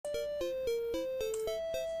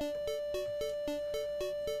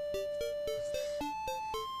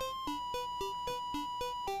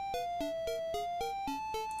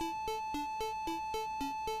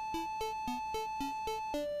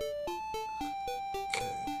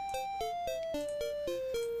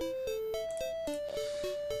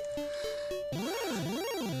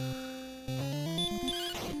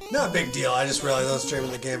Not a big deal, I just realized I was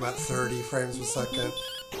streaming the game at 30 frames per second.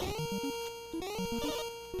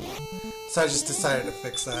 So I just decided to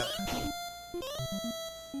fix that.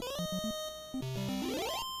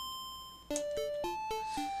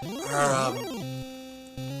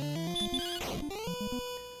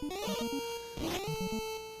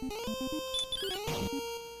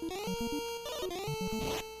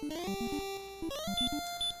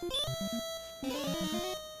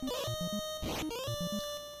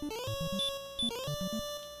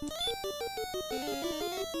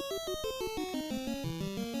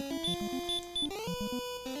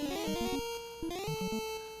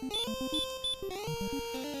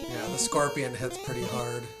 Yeah, the scorpion hits pretty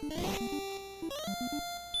hard.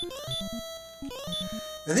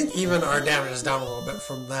 I think even our damage is down a little bit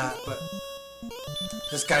from that, but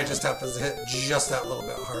this guy just happens to hit just that little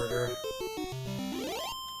bit harder.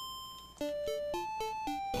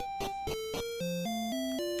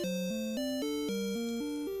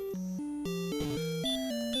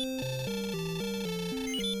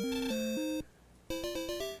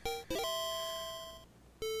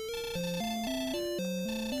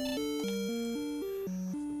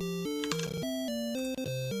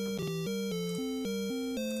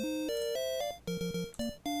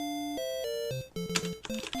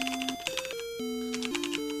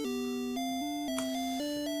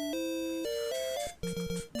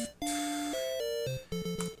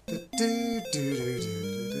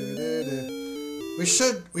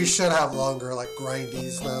 We should have longer, like,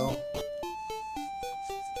 grindies now.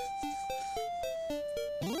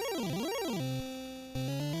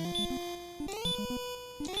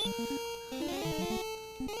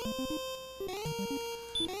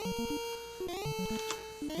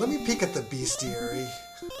 Let me peek at the bestiary.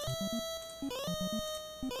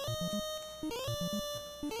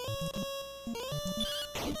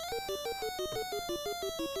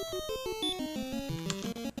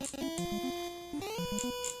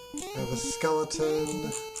 A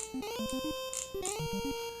skeleton.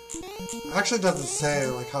 Actually doesn't say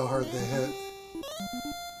like how hard they hit.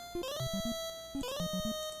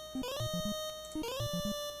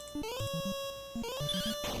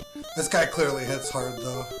 This guy clearly hits hard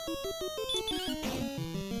though.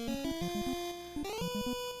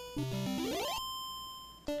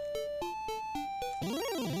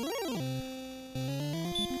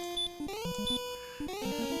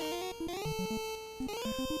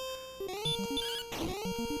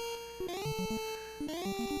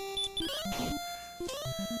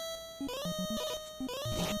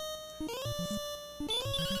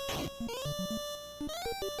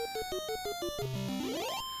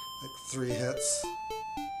 Like 3 hits.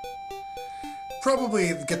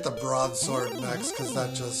 Probably get the broadsword next, because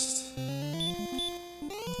that just...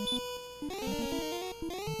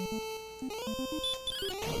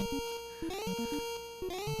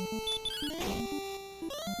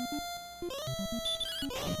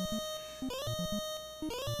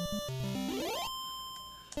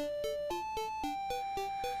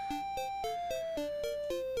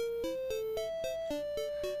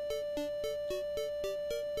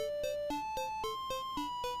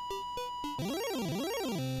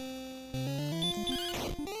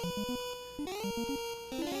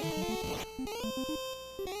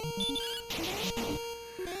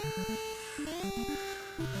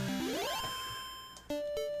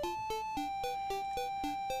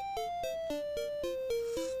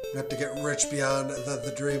 You have to get rich beyond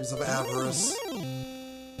the dreams of avarice.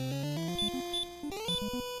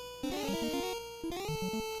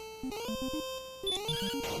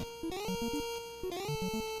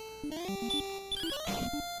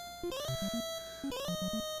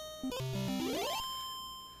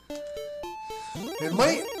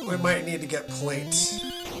 We might need to get plate,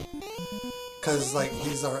 because like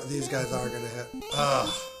these guys are gonna hit.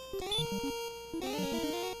 Ugh.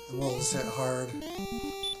 The wolves hit hard.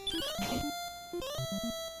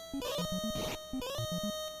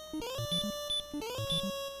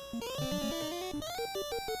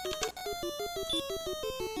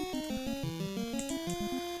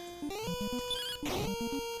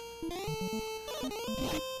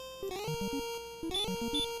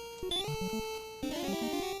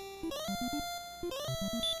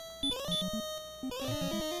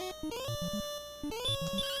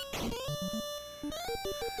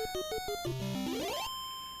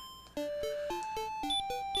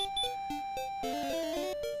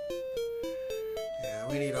 Yeah,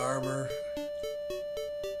 we need armor.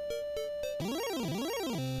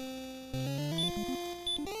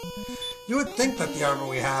 You would think that the armor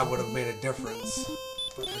we have would have made a difference,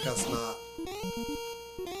 but I guess not.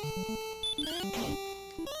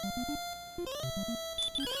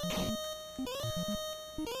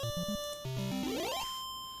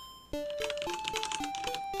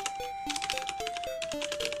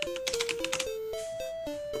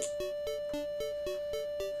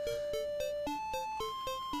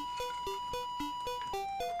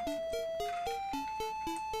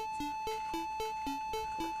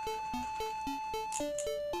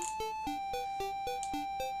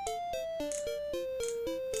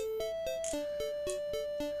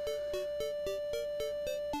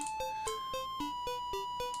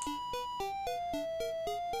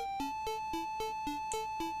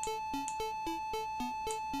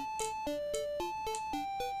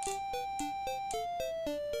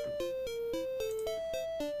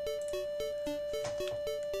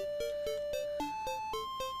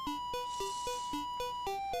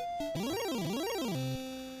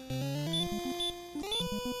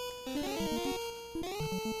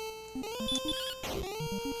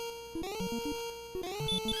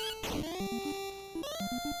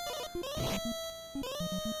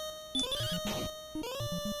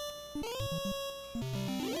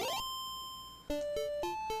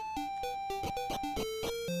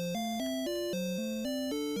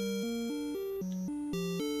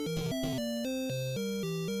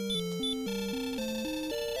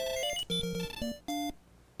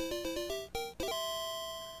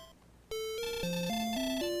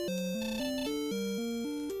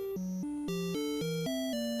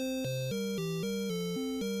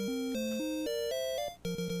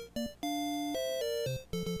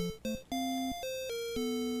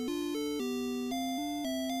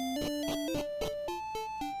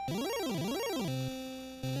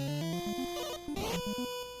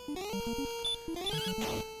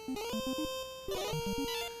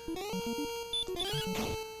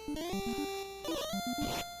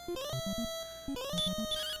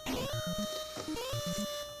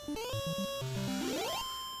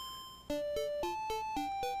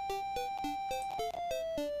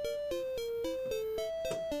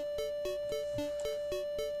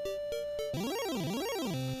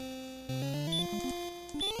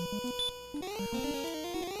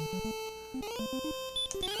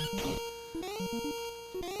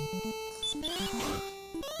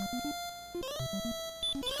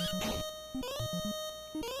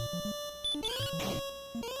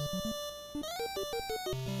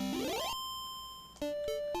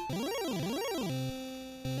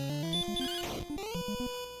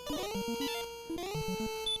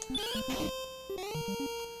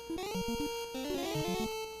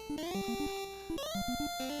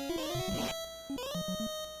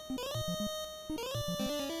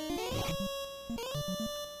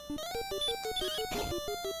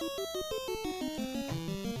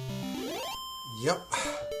 Yep.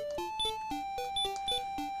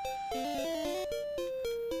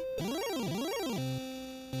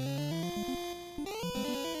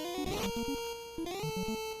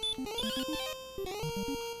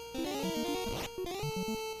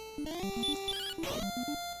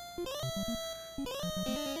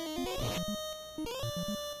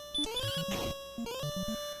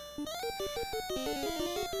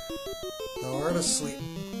 Now we're to sleep.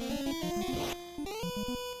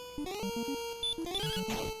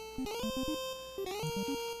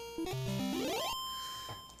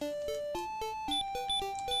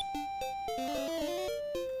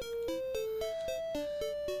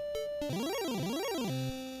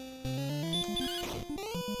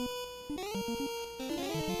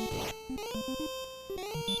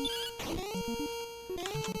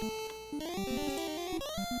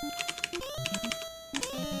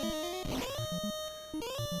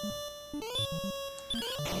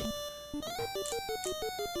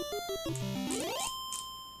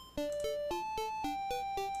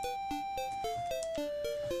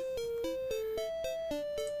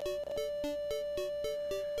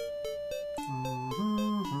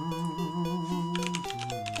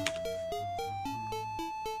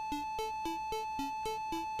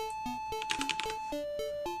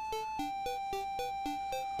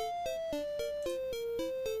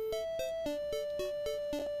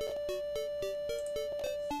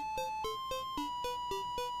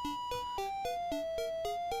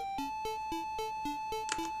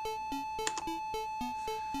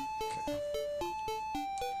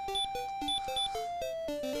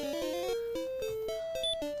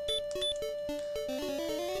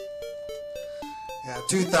 Yeah,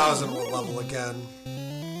 2000 will level again.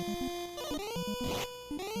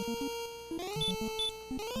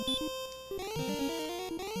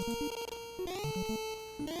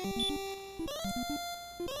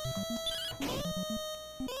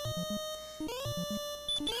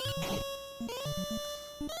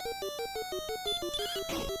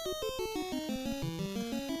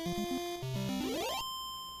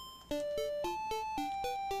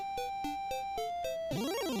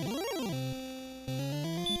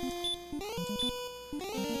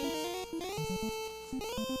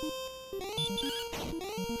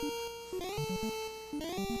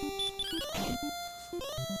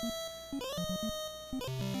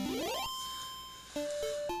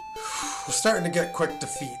 We're starting to get quick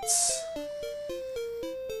defeats.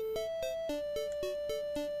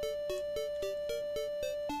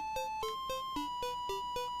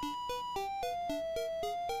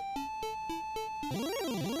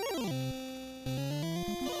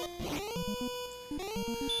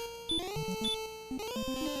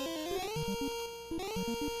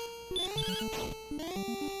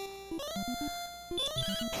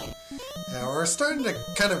 Yeah, we're starting to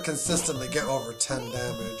kind of consistently get over 10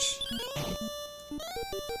 damage.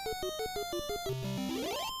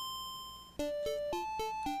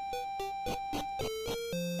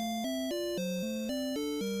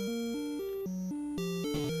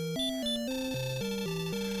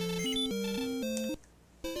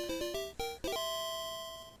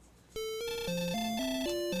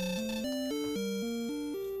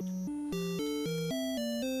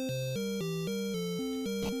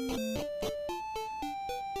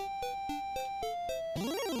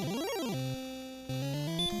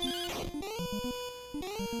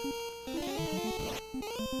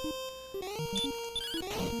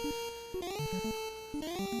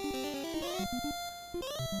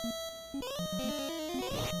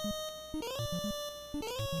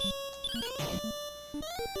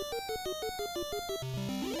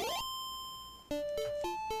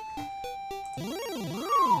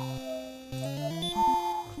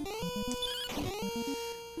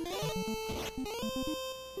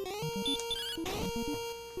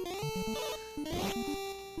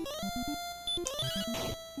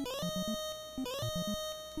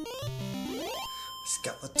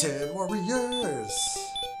 Skeleton warriors.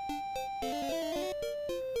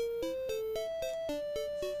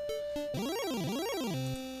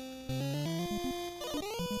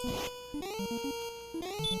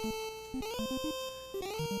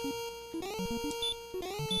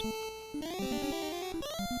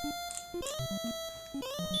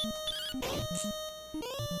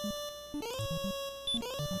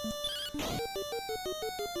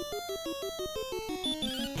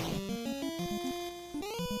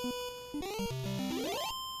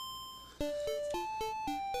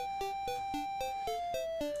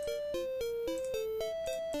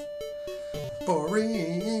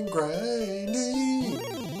 Boring grinding.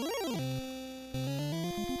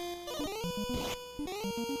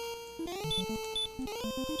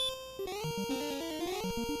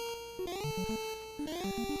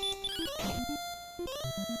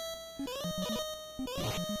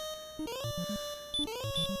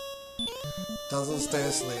 Doesn't stay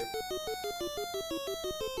asleep.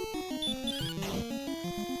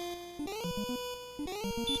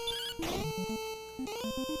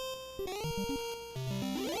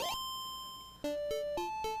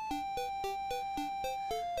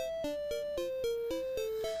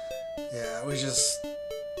 Yeah, we just...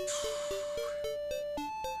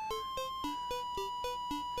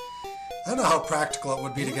 I don't know how practical it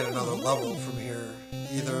would be to get another level from here,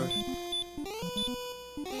 either.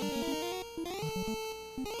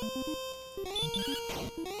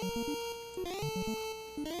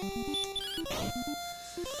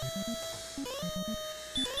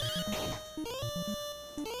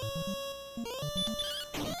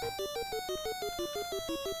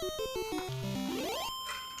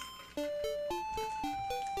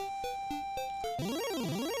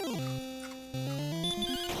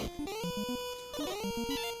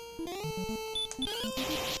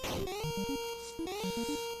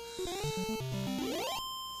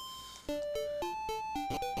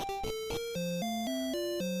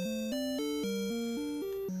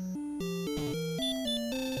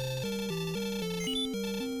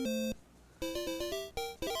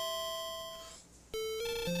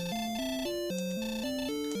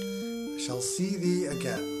 Shall see thee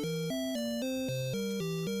again.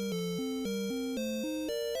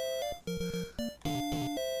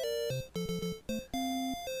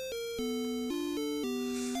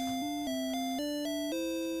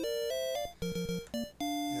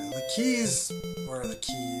 Yeah, the keys. Where are the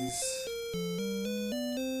keys?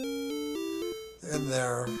 In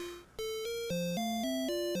there.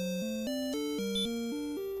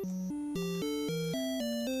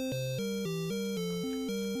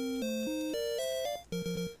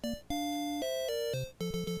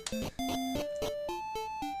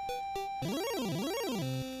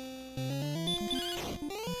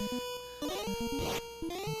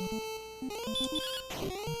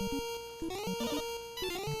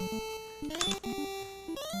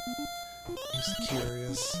 Just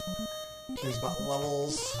curious about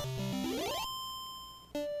levels.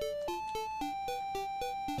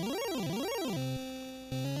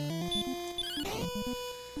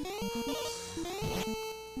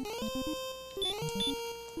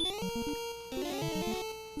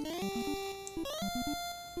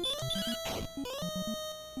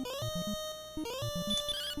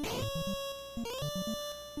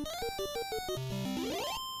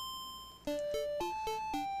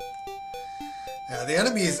 Yeah, the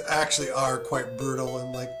enemies actually are quite brutal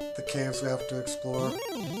in like the caves we have to explore.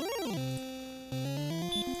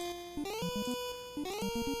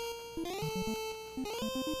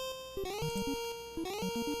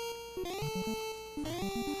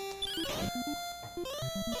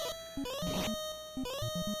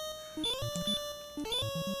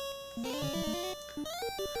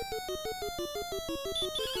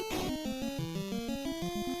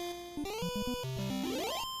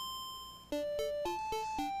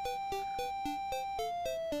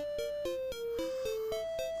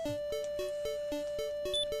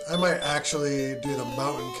 I might actually do the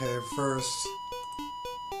mountain cave first,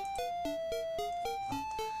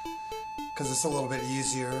 because it's a little bit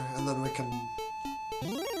easier, and then we can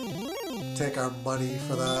take our money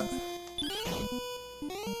for that.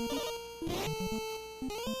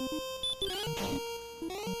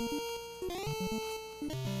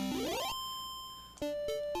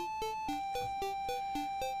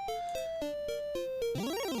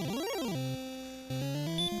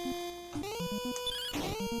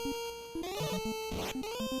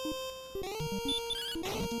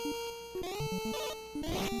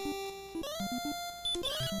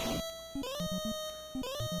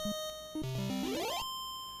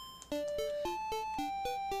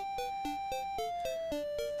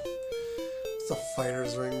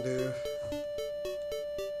 fighter's ring do?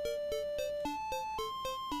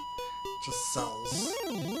 Just cells.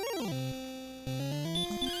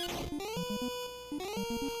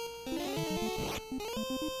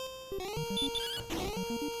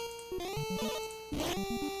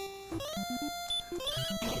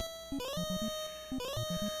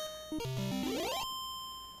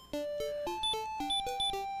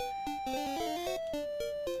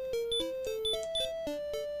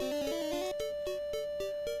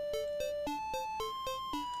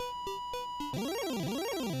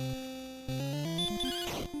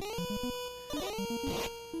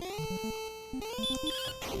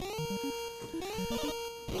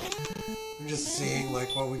 I'm just seeing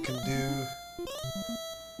like what we can do.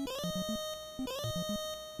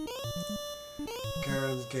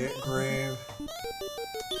 Karen's grave.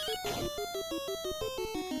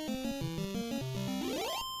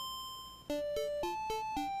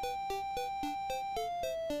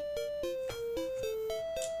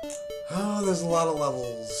 Oh, there's a lot of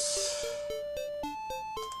levels.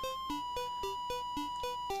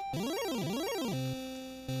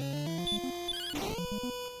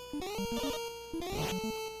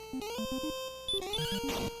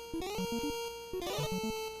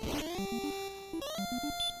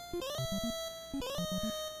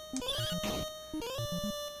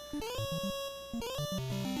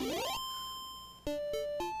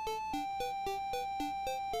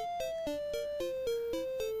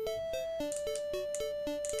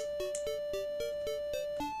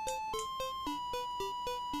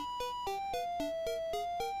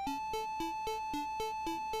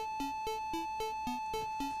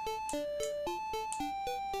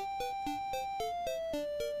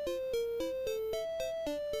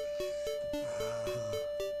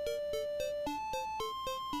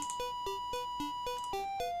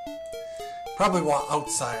 Probably want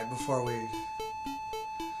outside before we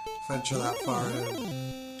venture that far in.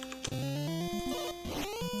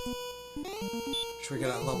 Should we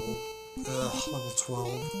get at level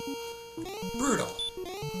 12? Brutal.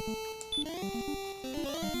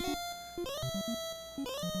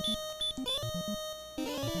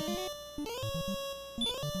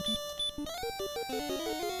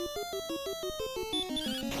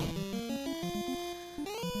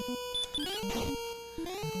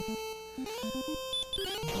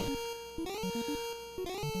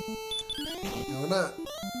 No, we're not.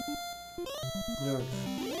 No, okay.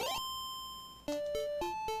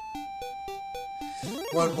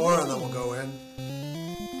 One more and then we'll go in.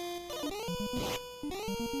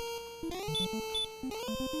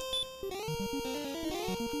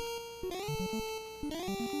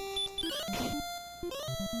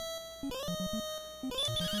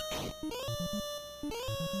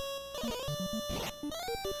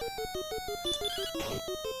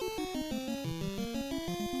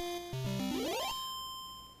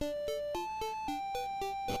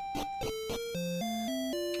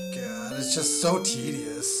 God, it's just so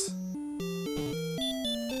tedious.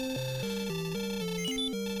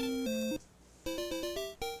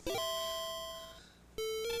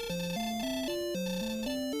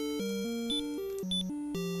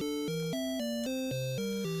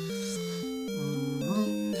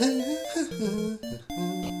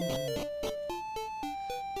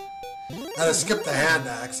 I'd have skipped the hand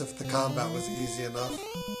axe if the combat was easy enough.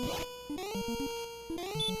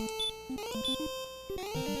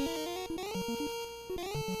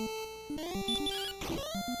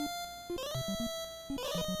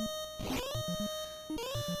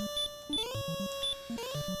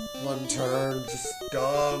 One turn, just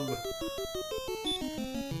dumb.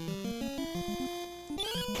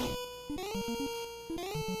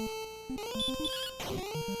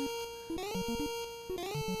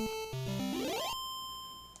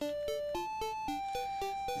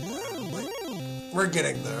 We're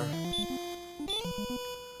getting there.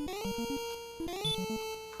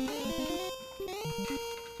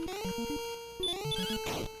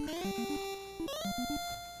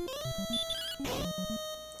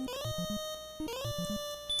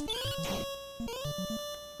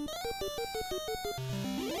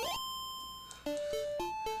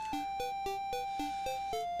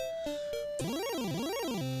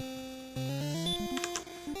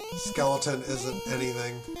 Skeleton isn't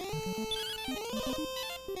anything.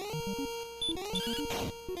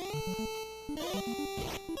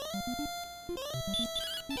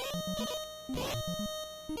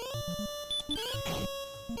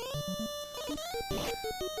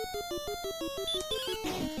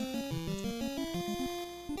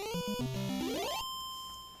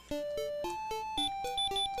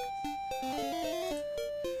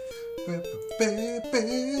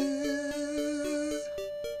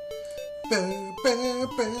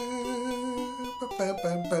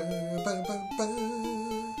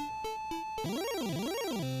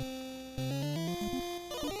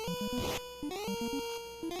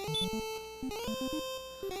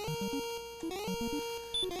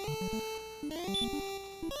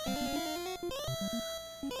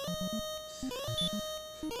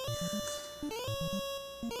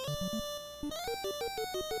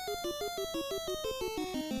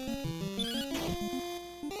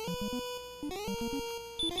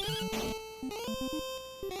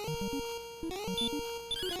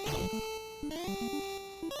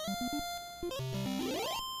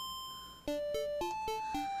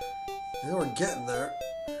 Yeah, we're getting there.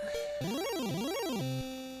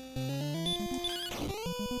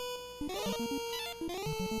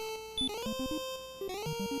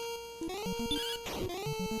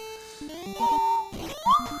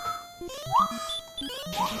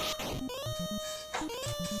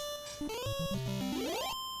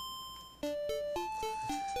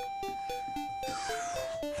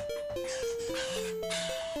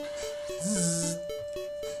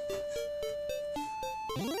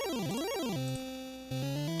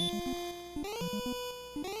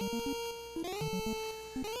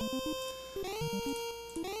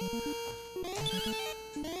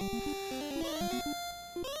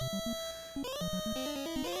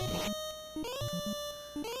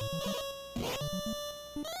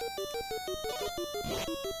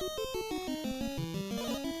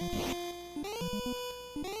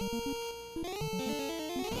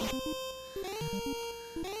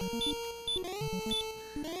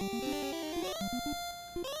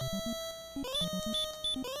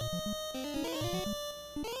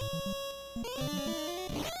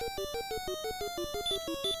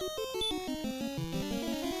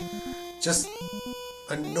 Just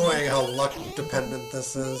annoying how luck dependent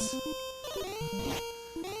this is.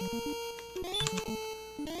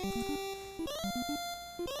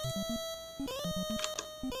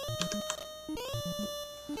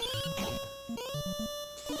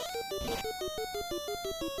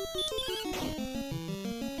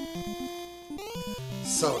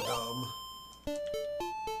 So dumb.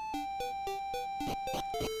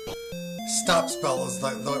 Stop spell is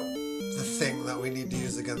the thing that we need to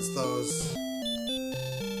use against those.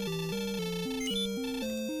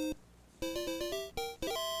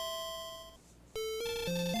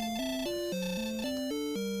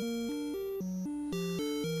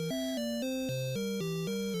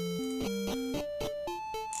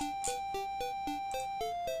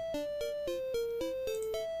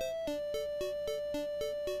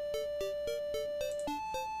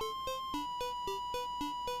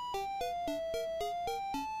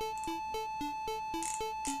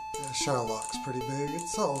 Sherlock's pretty big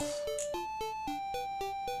itself.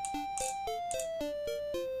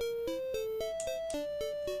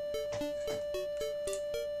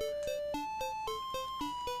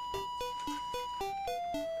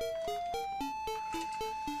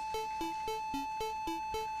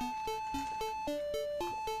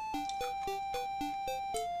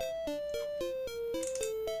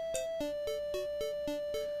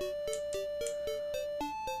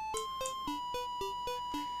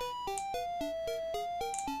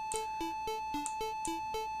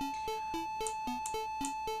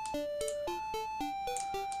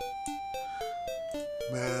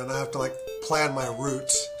 Man, I have to like plan my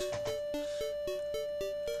route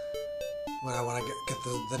when I want to get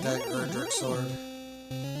the dang Erdrick sword.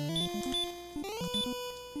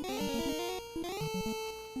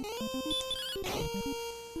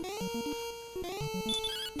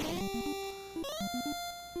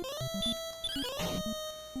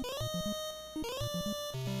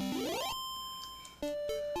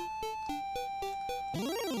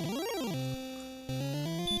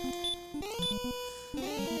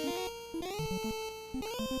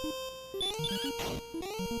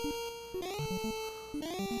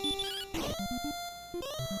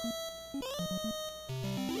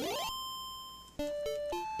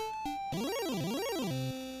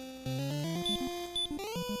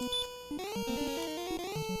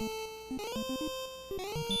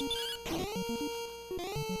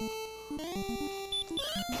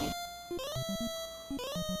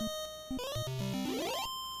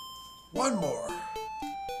 One more.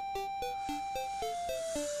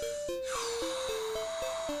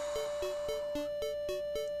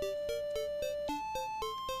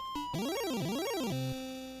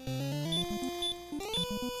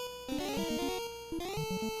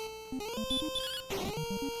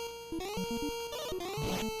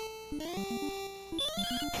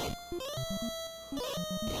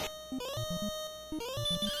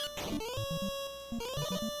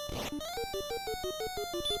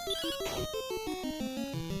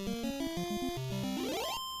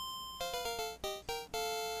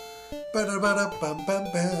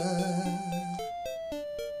 Ba-da-ba-da-bum-bum-bum.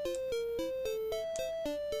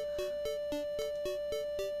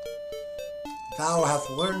 Thou hast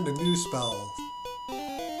learned a new spell.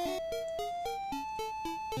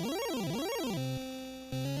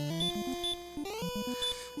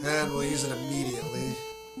 And we'll use it immediately.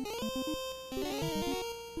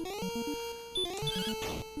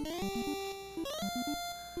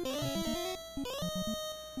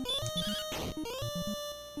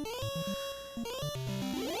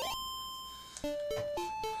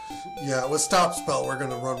 Yeah, with stop spell, we're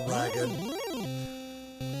gonna run ragged.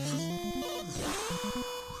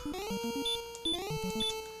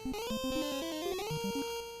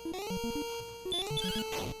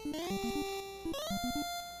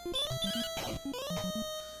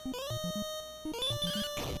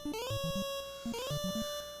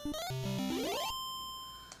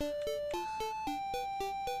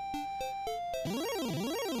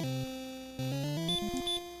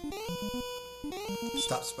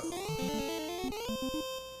 Stop spell.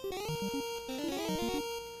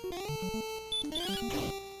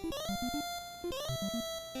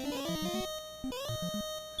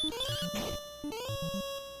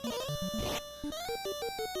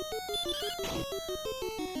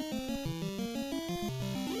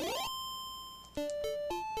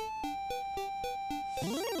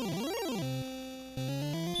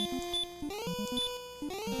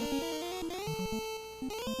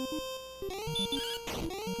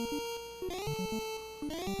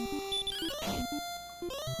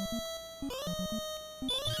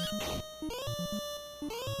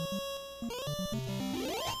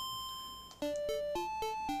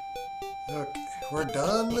 Okay, we're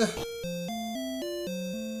done.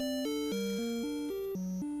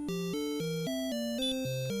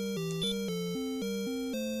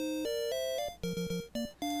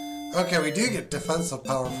 Okay, we do get defensive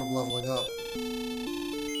power from leveling up.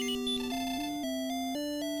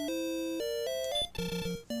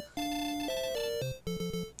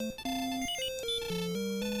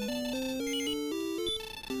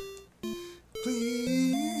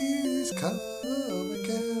 Please come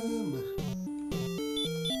again.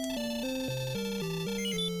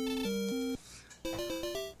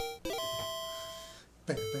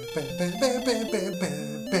 Bam, bam, bam, bam, bam, bam, bam,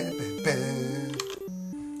 bam, bam, bam.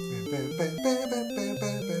 Bam, bam, bam, bam, bam,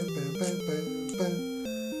 bam, bam, bam, bam, bam.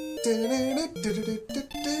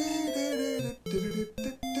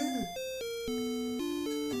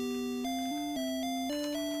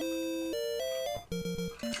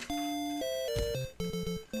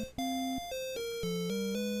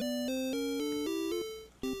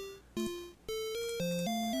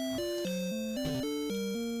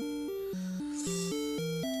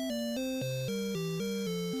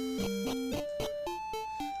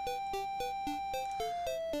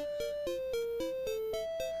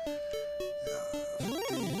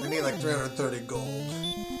 I need like 330 gold.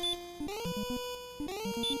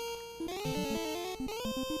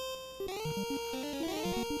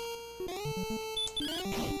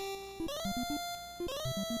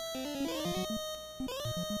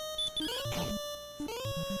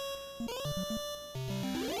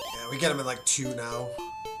 Yeah, we get him in like 2 now.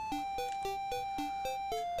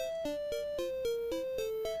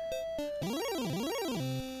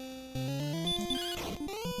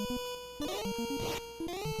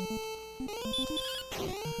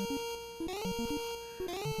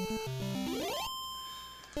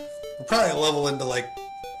 We'll probably level into like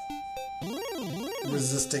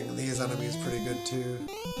resisting these enemies pretty good too.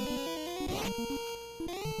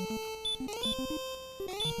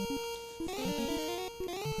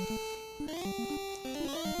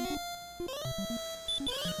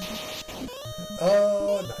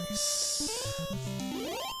 Oh, nice.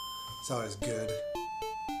 It's always good.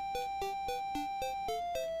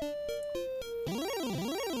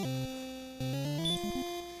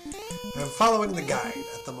 I'm following the guide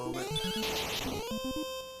at the moment.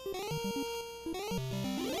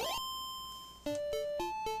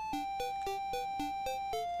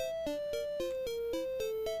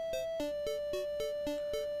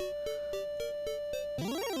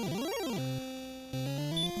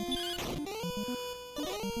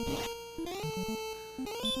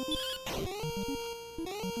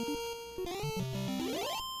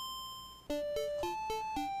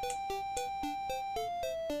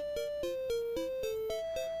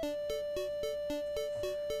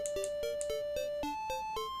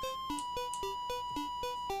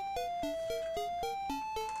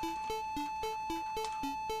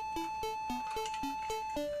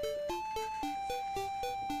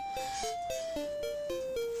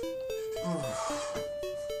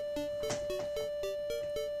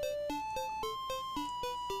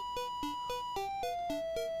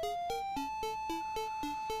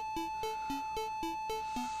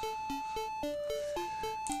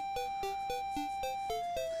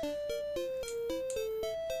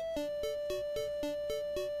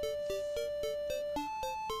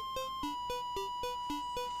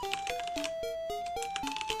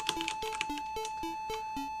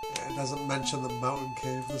 It doesn't mention the mountain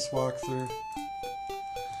cave this walkthrough.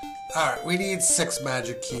 Alright, we need 6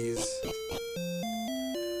 magic keys.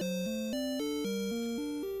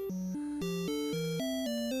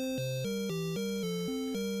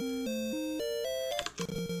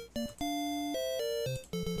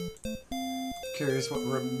 Curious what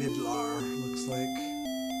Remidlar looks like.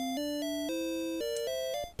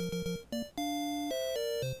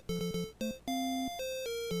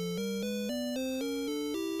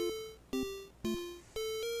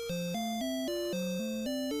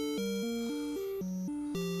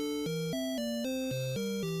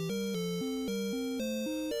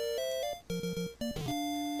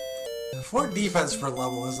 Fort defense per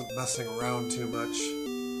level isn't messing around too much.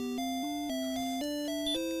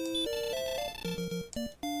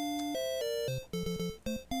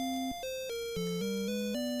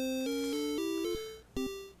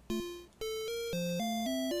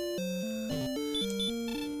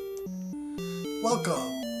 Welcome.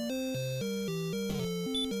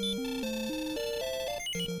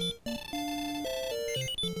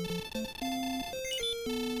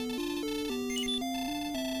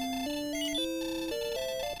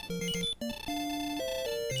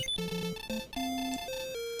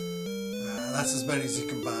 That's as many as you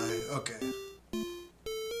can buy. Okay.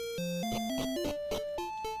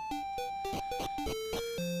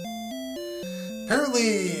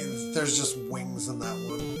 Apparently, there's just wings in that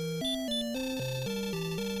one.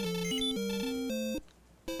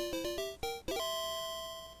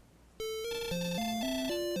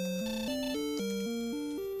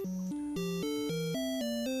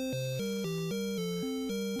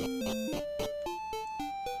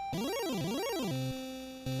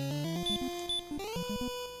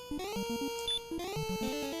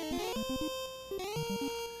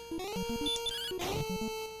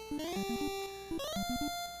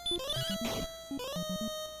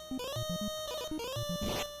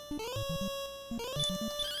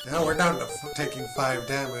 Now we're down to taking 5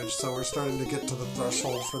 damage, so we're starting to get to the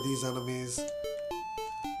threshold for these enemies.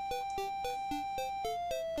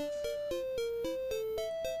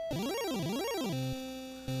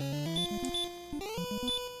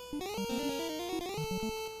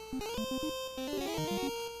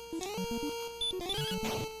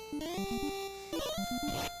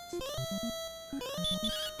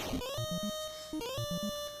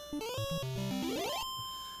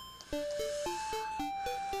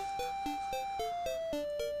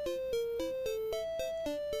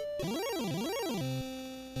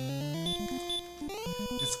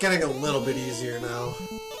 It's getting a little bit easier now.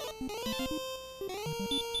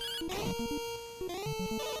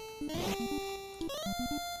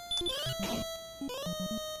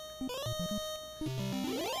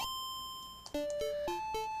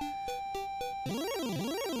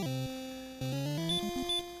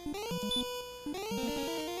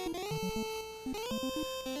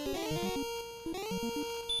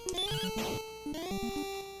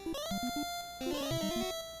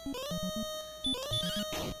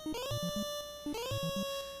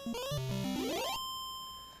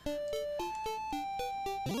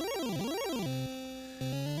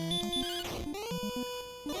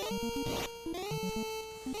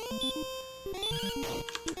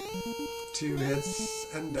 Two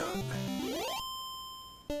hits and done.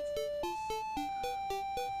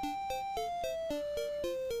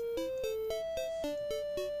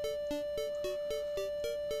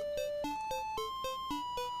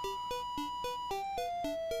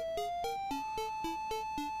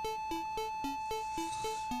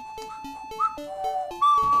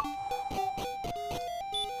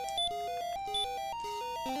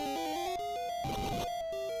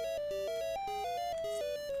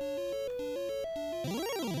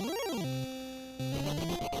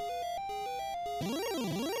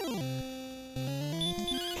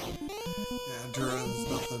 Yeah, Duran's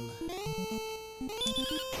nothing.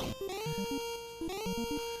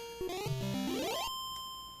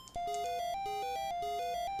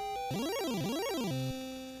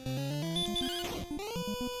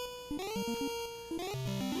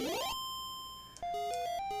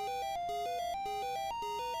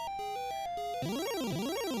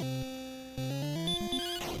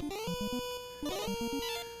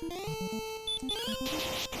 Yeah,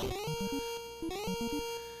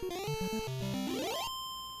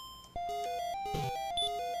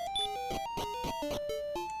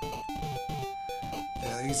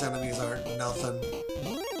 these enemies aren't nothing.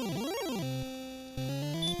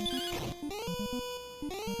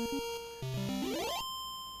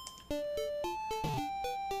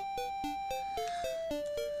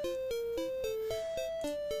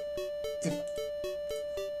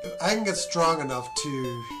 If I can get strong enough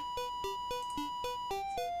to...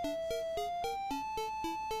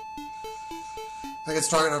 I get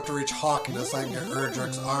strong enough to reach Hawkiness, I can get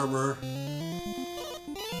Erdrick's armor.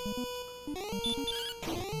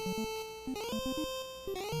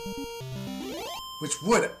 Which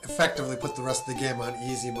would effectively put the rest of the game on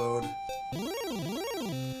easy mode.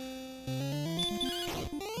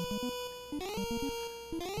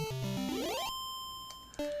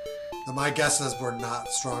 Now my guess is we're not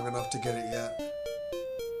strong enough to get it yet.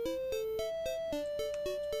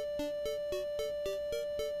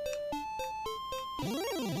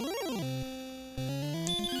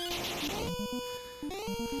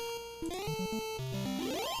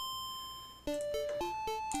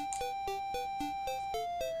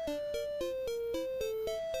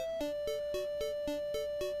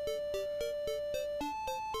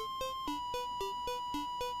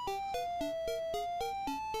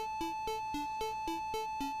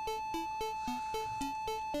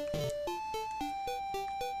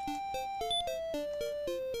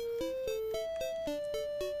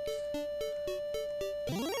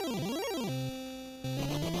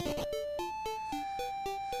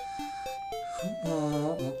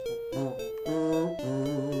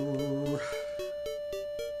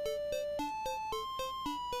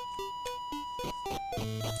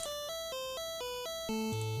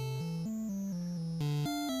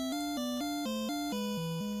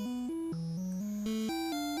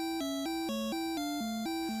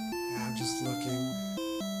 I'm just looking.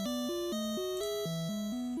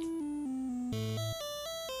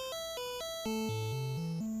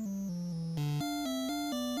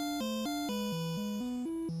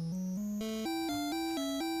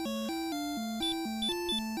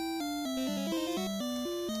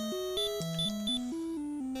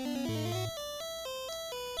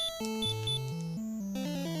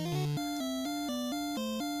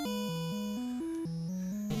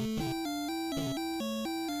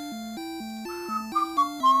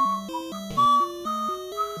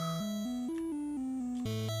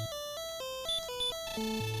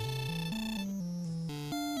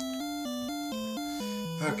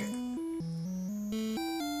 Okay.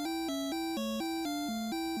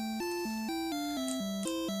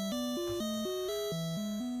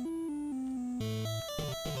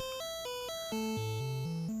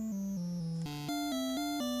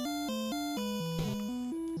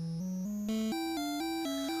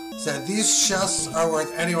 So these chests are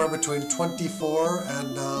worth anywhere between 24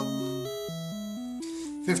 and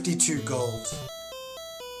 52 gold,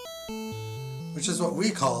 which is what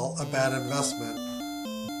we call a bad investment.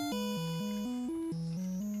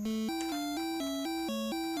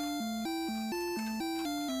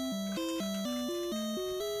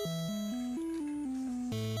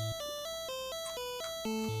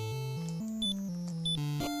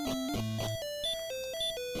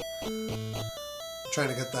 Trying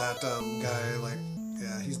to get that guy, like,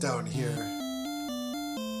 yeah, he's down here.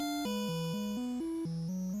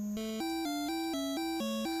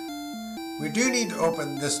 We do need to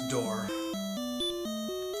open this door.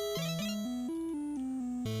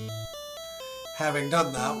 Having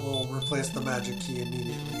done that, we'll replace the magic key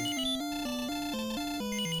immediately.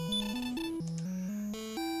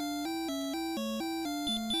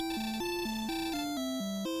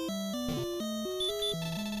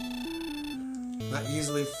 Not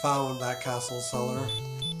easily found that castle cellar.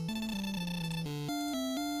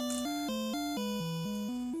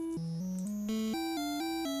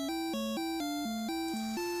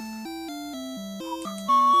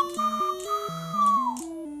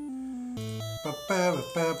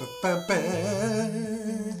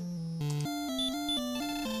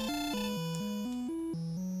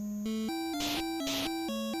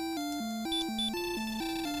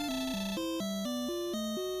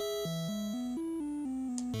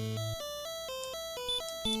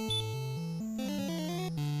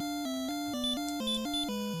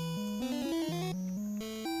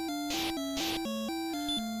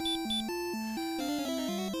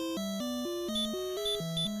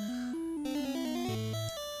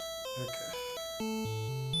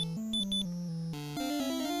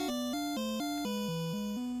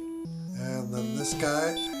 And then this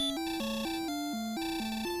guy.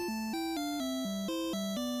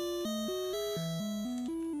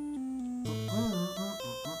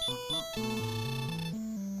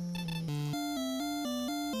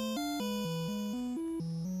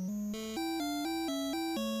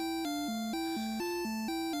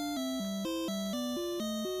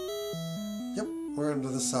 We're into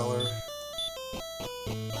the cellar.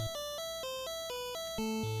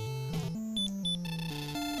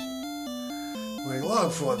 Waiting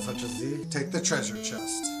long for one such as thee. Take the treasure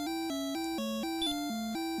chest.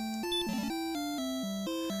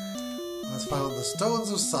 Let's find the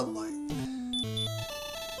stones of sunlight.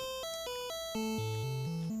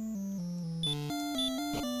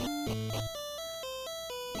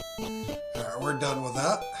 Alright, we're done with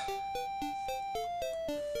that.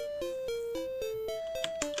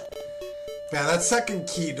 Yeah, that second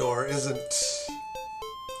key door isn't...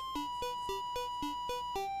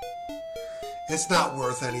 It's not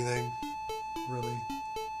worth anything, really.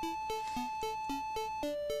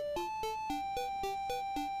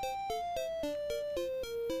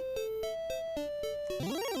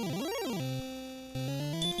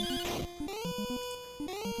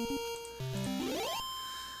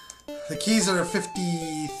 The keys are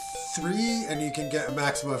 53, and you can get a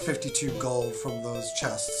maximum of 52 gold from those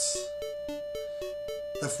chests.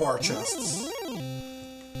 The 4 chests.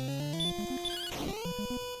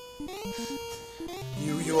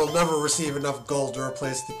 You will never receive enough gold to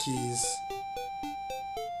replace the keys.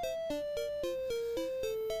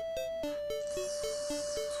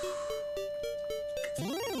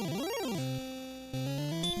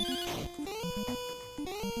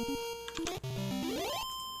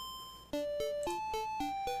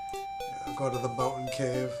 Yeah, go to the mountain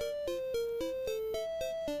cave.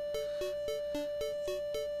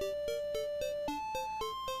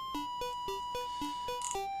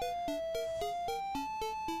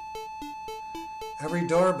 Every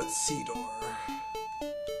door but C door.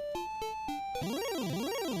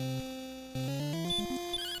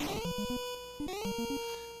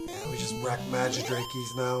 Yeah, we just wreck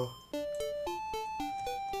Magidrakeys now.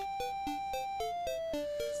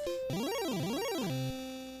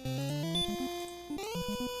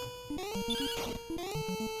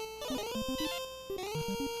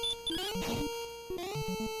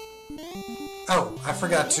 Oh, I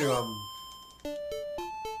forgot to,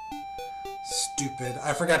 Stupid.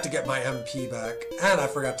 I forgot to get my MP back, and I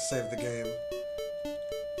forgot to save the game.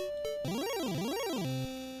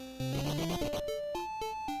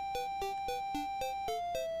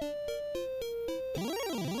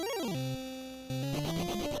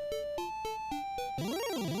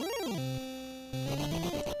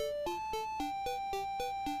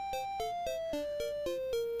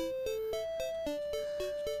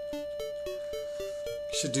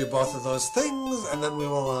 Should do both of those things, and then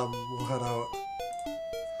we'll head out.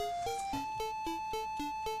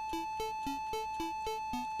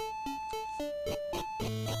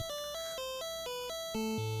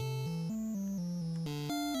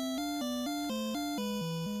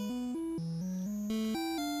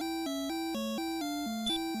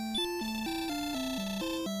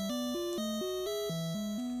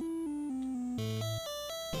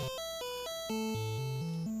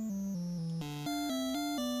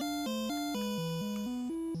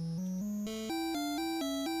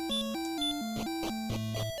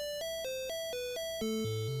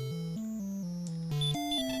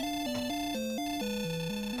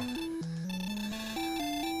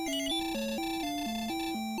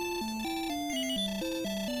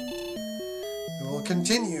 We'll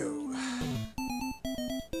continue.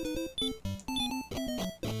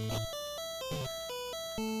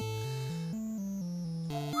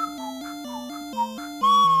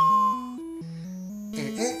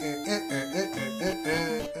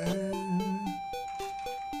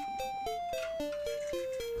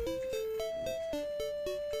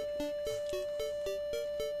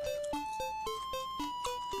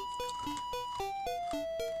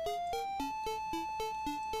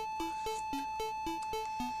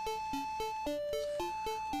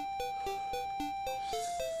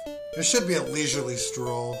 It should be a leisurely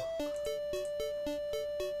stroll.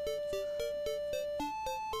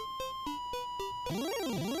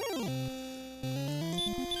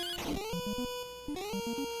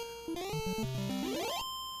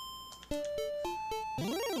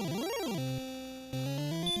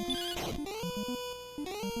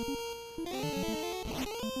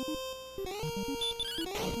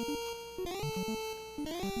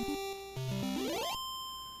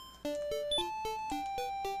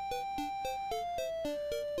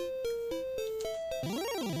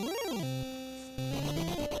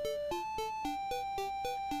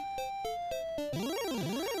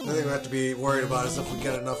 The thing we have to be worried about is if we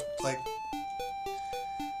get enough, like,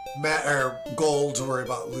 gold to worry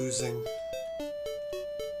about losing.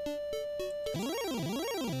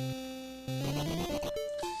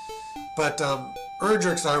 But,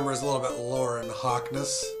 Erdrick's armor is a little bit lower in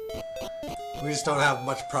Hawkness. We just don't have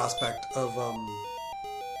much prospect of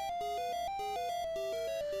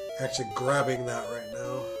actually grabbing that right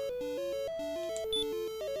now.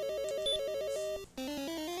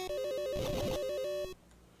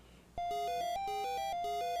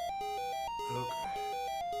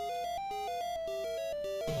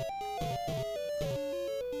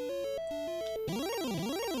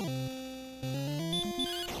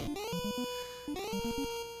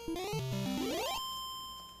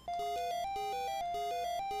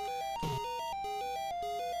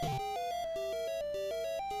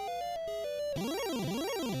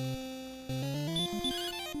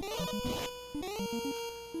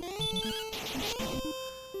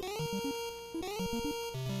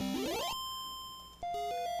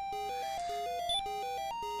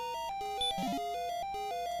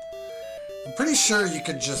 I'm pretty sure you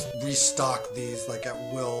could just restock these like at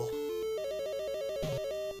will.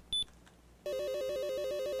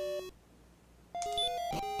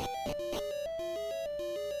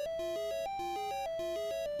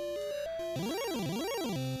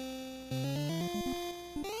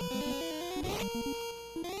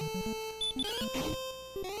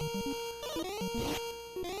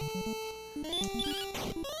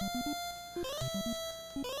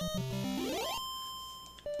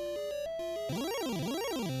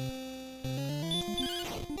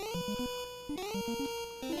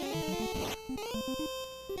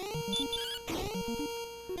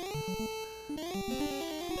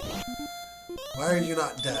 Why are you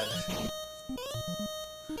not dead?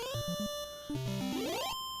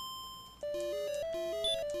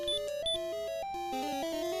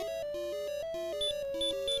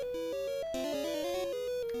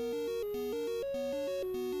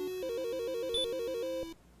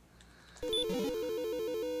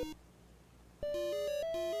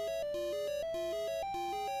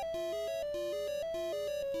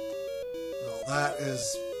 Well, that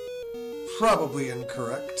is probably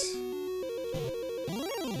incorrect.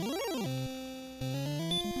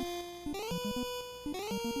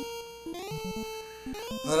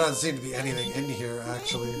 There doesn't seem to be anything in here,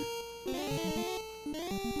 actually.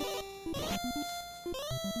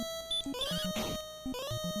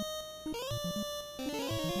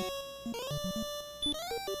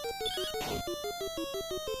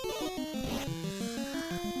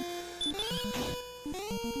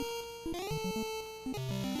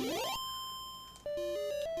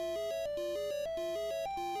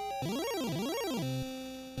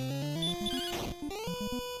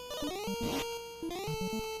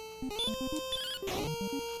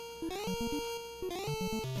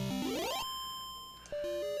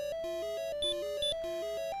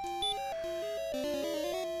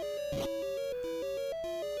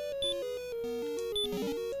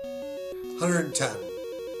 $110.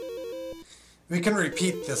 We can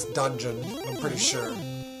repeat this dungeon, I'm pretty sure.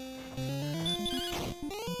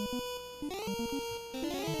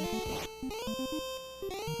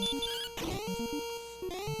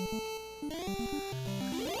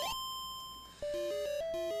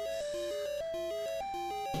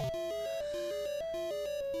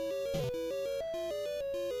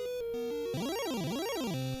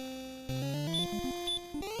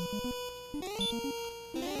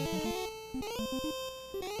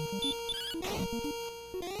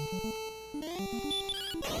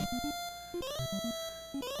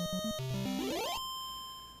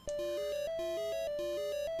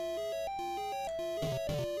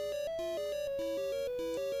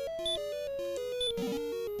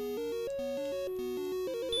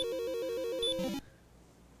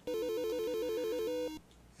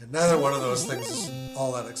 Neither one of those things is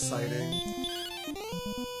all that exciting.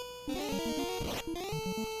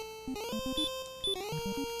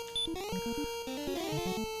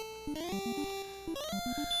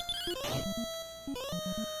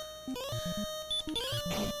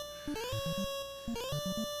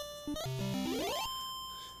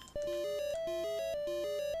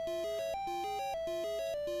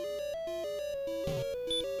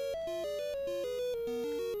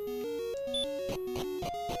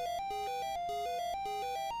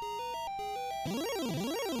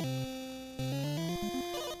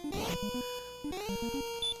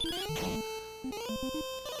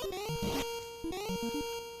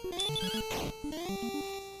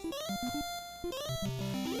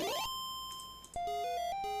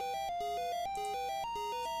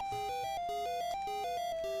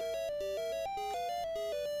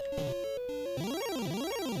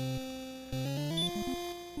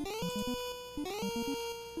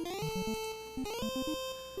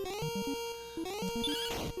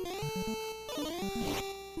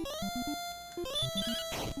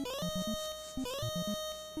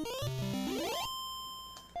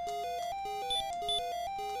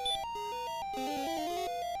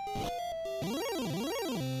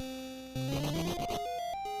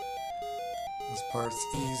 part's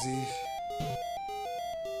easy.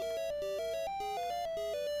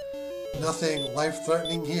 Nothing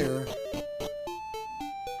life-threatening here.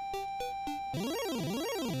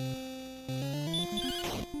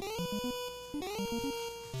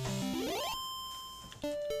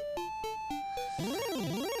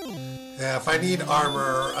 Yeah, if I need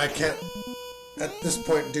armor, I can't at this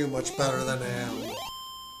point do much better than I am.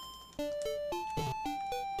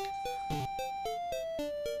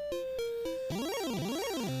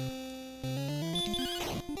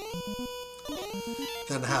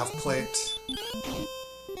 Then half plate.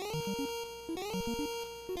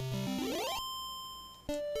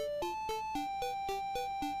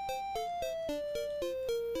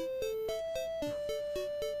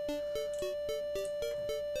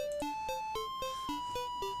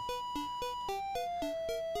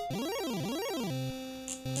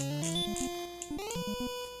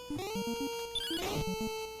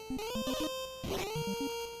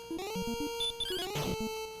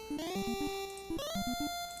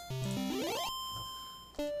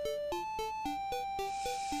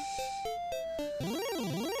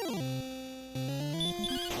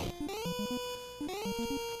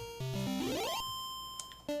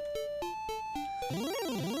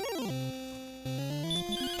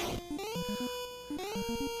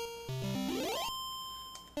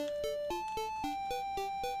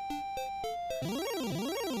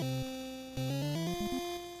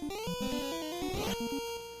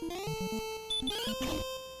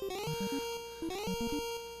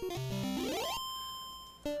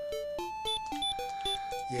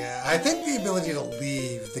 Yeah, I think the ability to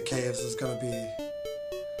leave the caves is going to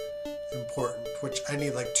be important, which I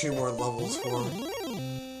need like 2 more levels for.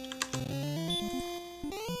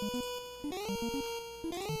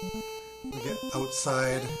 We get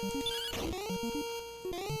outside.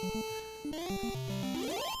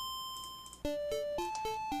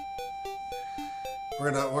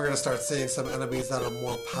 We're gonna start seeing some enemies that are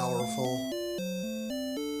more powerful.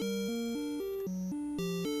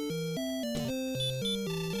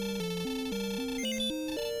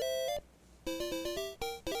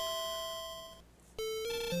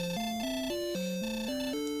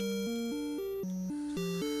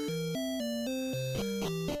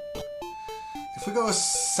 If we go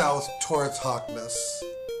south towards Hawkness,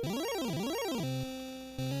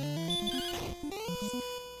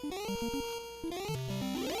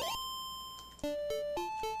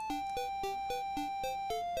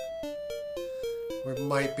 we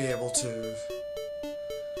might be able to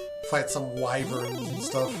fight some wyverns and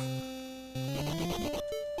stuff.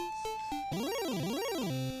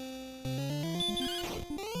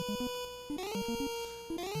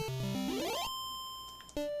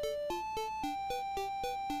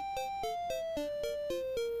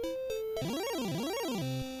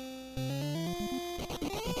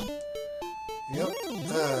 Yep.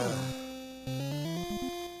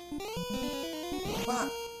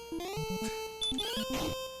 What?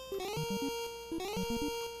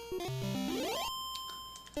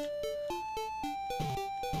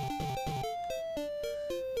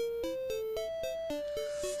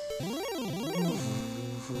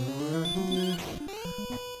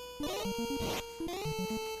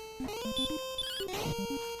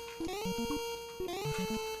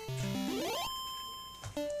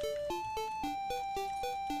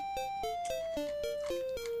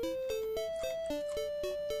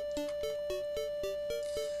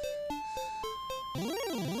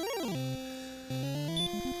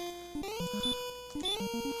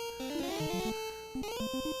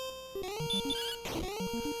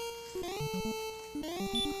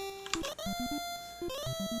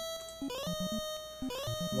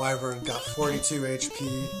 Wyvern got 42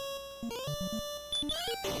 HP.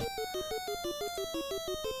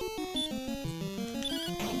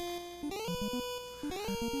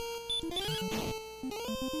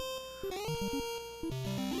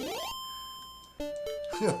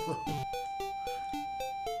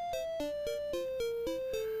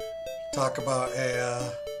 Talk about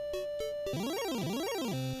a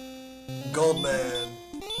gold man.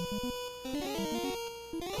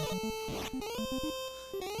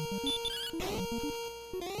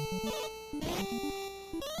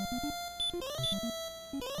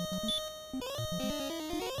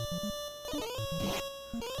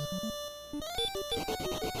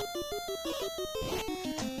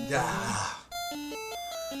 Yeah.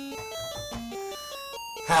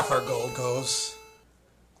 Half our gold goes.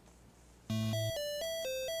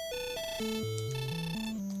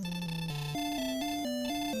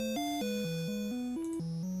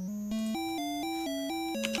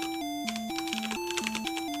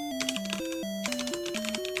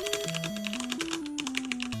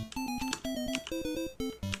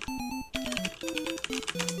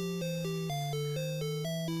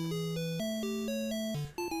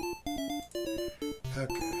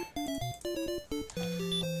 Okay.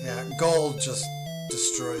 Yeah, gold just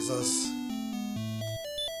destroys us.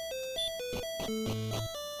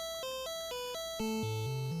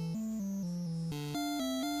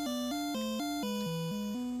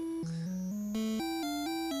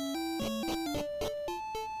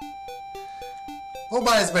 We'll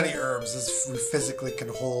buy as many herbs as we physically can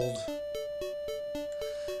hold.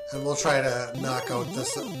 And we'll try to knock out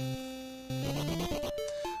this.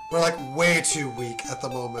 We're like way too weak at the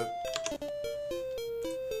moment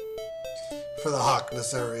for the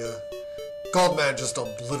Hawkness area. Goldman just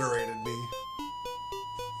obliterated me.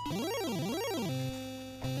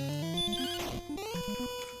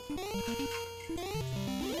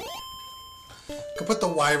 Could put the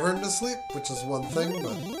Wyvern to sleep, which is one thing,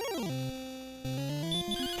 but...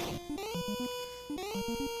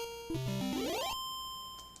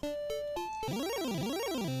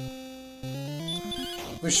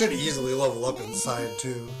 we should easily level up inside,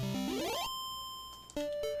 too. We've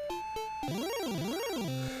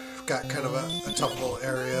got kind of a tough little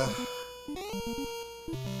area.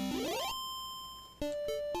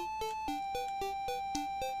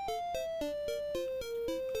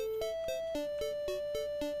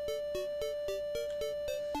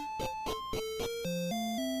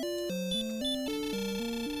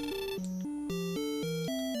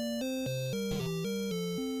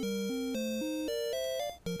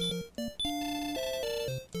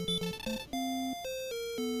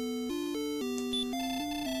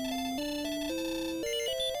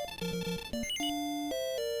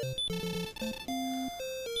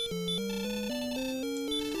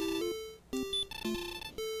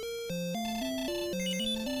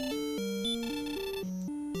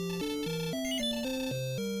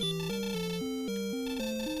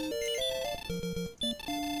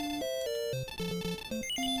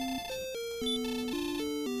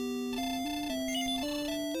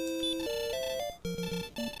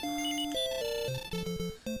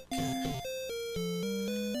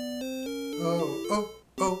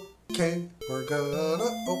 Okay, we're gonna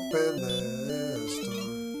open this door.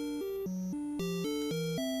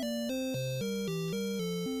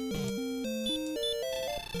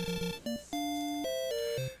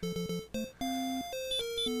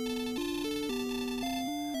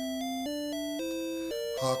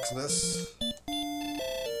 Hawksness.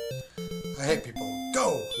 I hate people.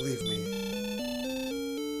 Go! Leave me.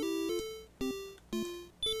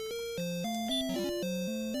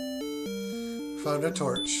 Found a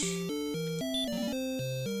torch.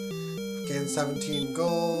 Gained 17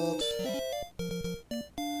 gold.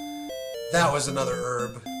 That was another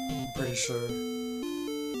herb, I'm pretty sure.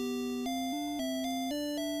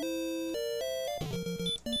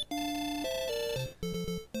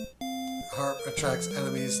 Harp attracts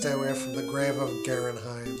enemies. Stay away from the grave of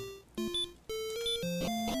Garenheim.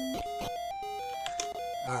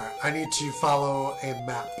 Alright, I need to follow a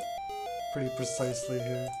map pretty precisely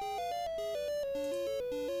here.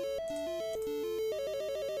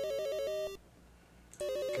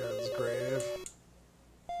 Garen's grave.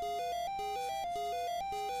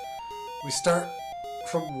 We start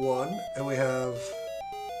from 1, and we have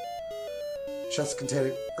chests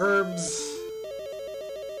containing herbs.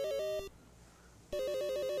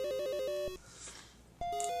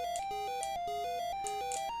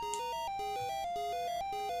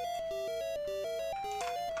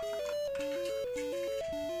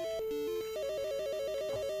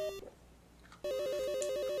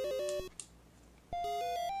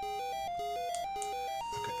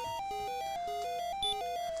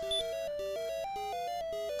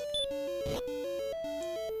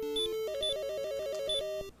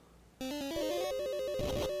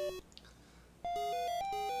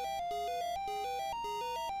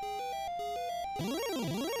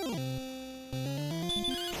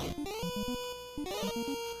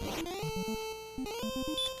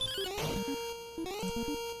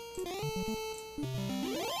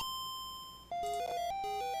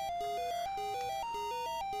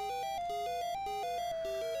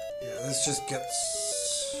 Yeah, this just gets...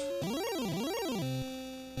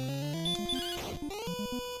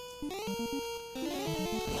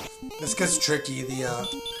 This gets tricky the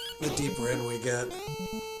deeper in we get.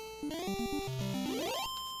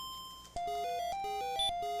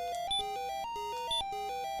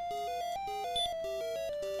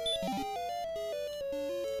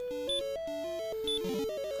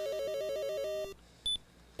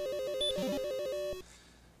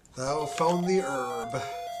 Thou found the herb.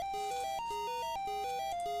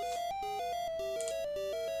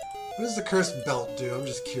 What does the cursed belt do? I'm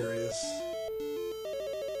just curious.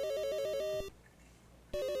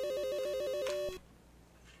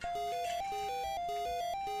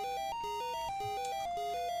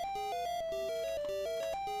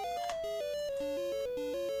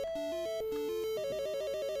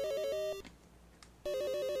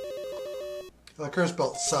 The curse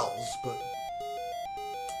belt sells, but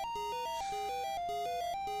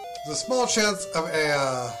there's a small chance of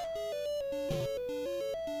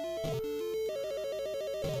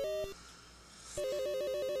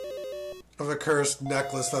a cursed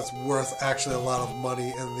necklace that's worth actually a lot of money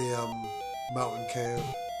in the mountain cave.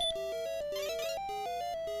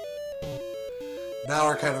 Now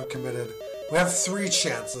we're kind of committed. We have 3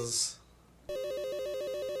 chances.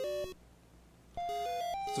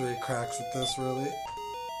 3 cracks at this, really.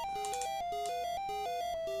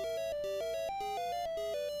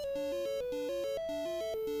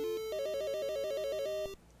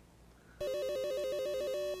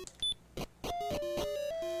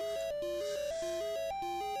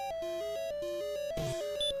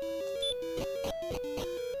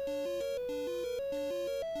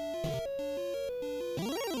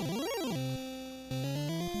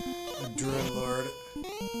 Druid Lord.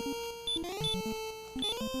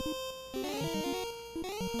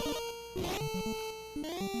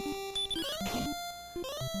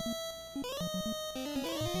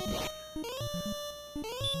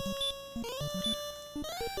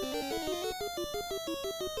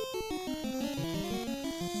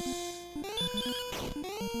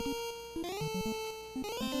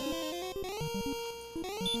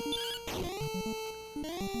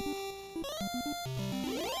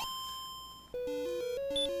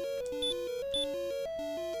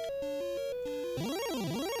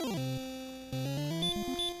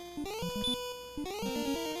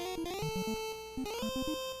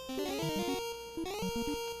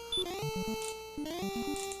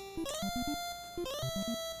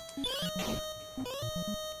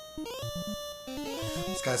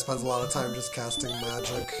 This guy spends a lot of time just casting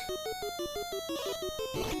magic.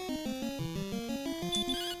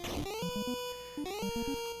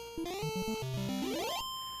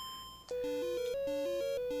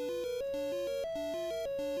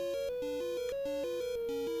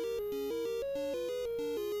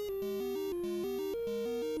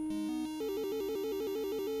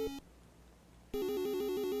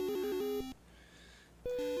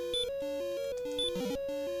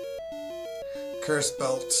 Curse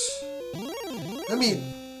belt. I mean,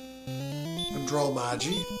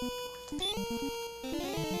 Andromagi.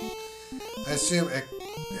 I assume it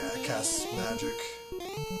casts magic.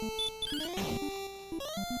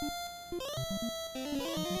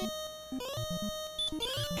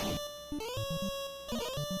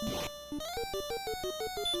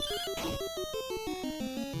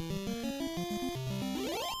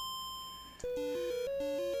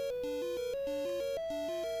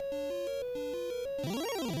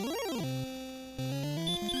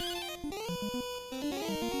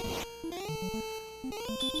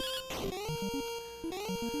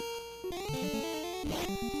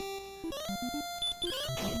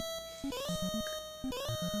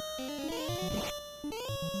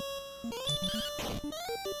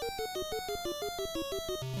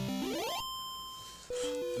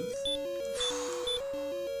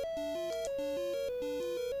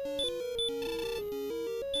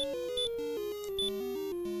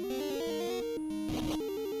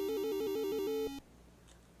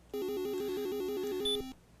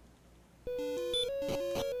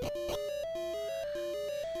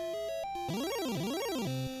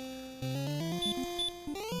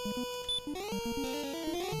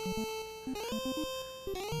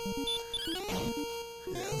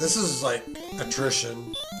 This is like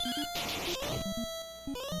attrition.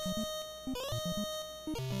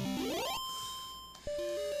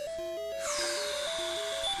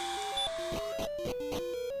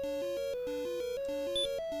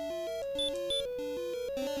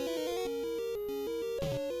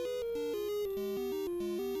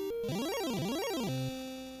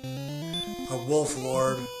 A wolf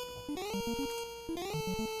lord.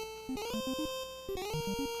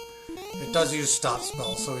 It does use stop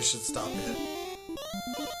spell, so we should stop it.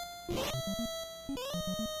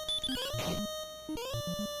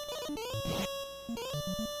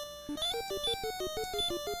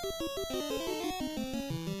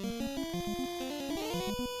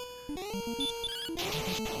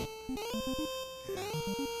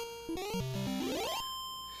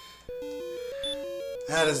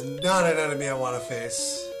 That is not an enemy I want to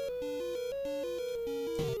face.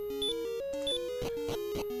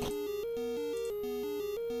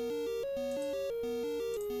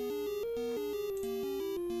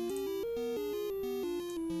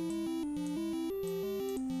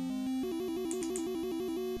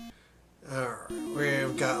 Alright,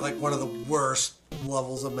 we've got like one of the worst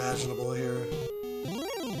levels imaginable here.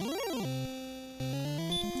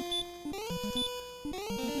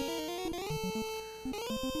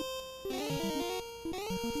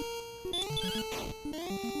 I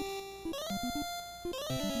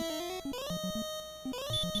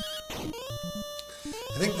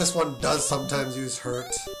think this one does sometimes use hurt.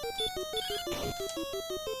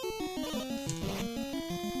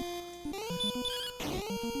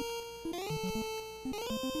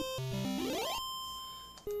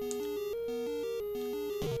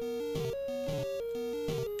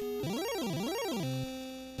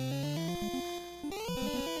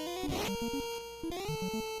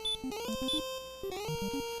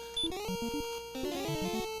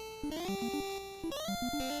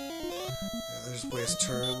 There's waste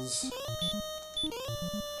turns.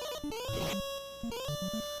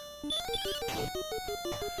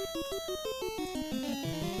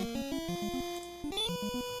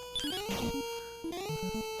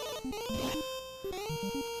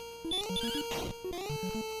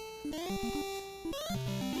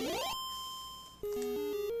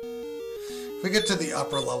 If we get to the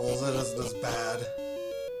upper levels, it isn't as bad.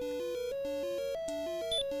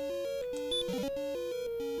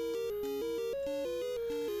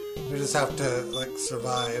 We just have to, like,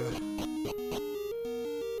 survive.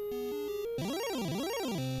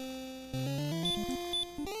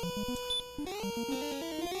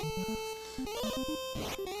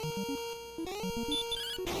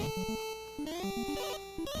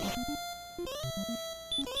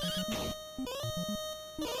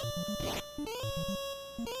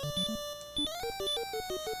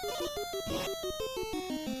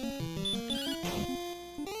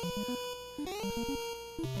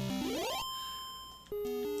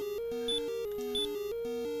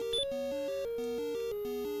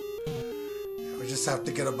 We just have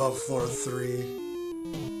to get above floor 3.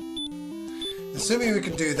 Assuming we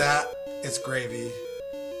can do that, it's gravy.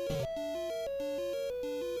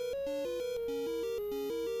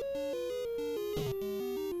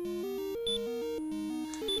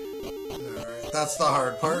 Alright, that's the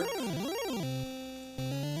hard part.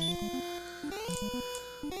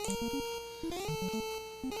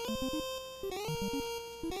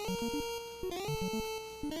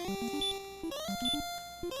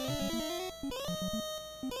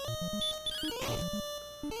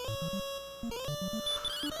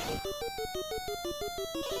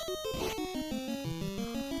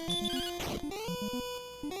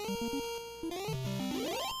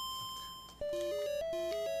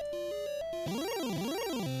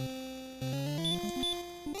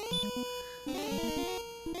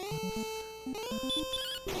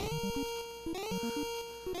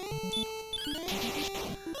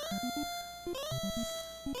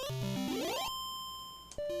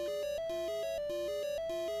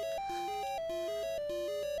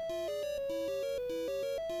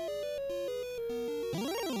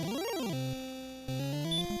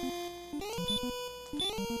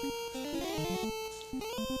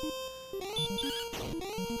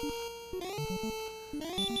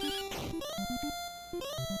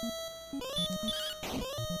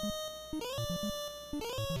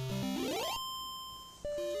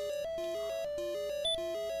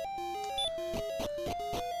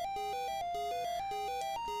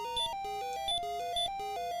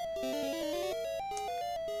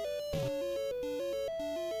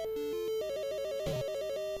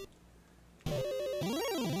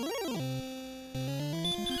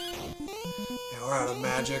 We're out of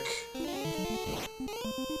magic.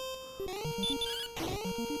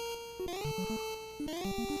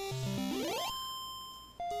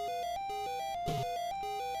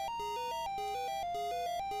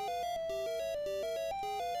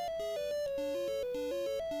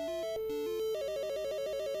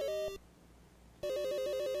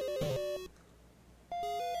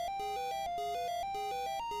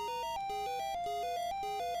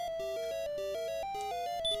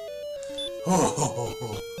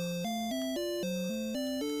 Oh,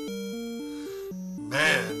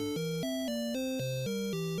 man.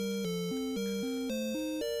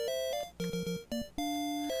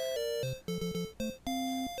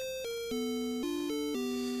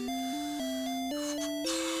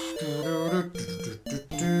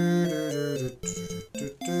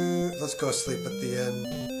 Let's go sleep at the end.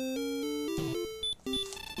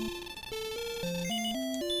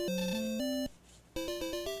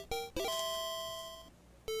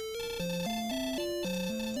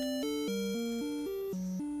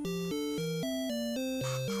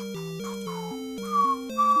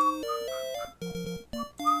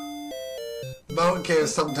 Mountain Cave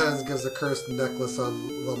sometimes gives a cursed necklace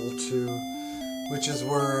on level 2, which is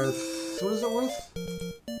worth... what is it worth?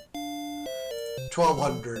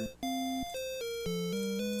 1,200.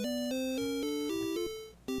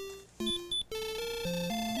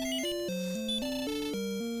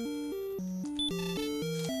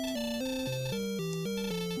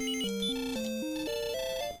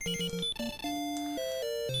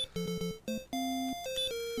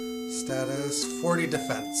 minus 40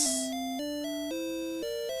 defense.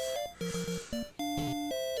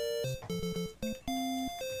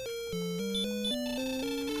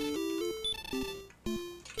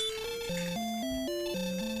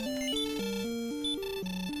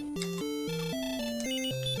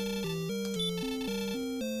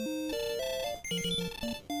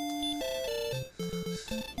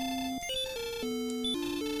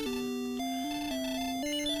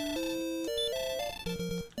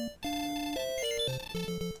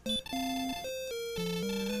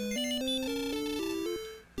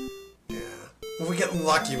 If we get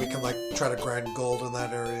lucky, we can, like, try to grind gold in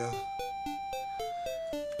that area.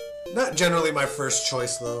 Not generally my first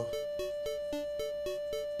choice, though.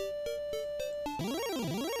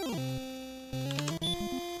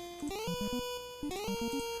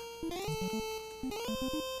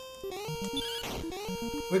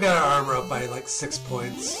 We got our armor up by, like, 6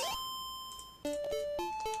 points.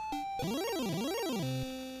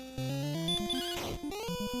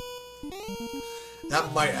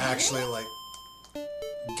 That might actually, like,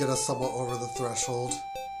 get us somewhat over the threshold.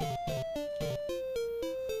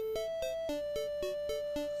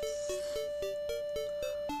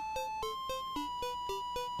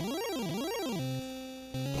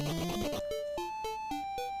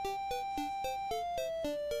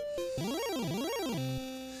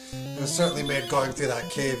 It certainly made going through that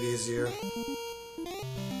cave easier.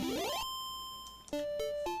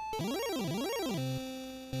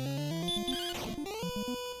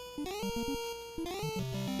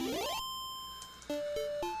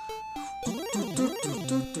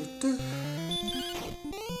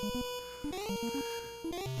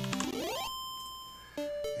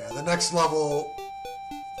 Yeah, the next level...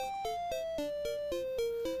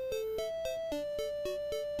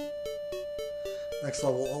 Next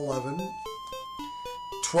level 11.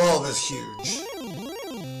 12 is huge.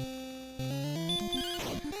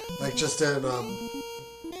 Like just in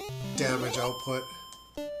damage output.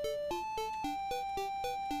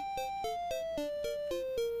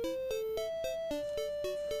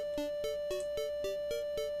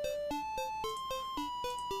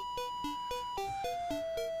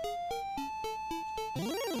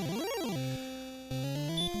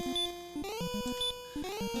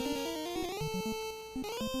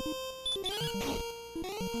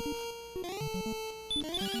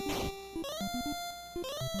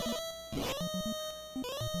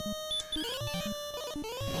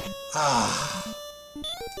 Ah.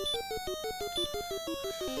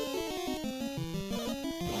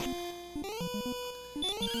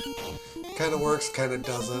 Kind of works, kind of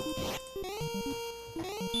doesn't.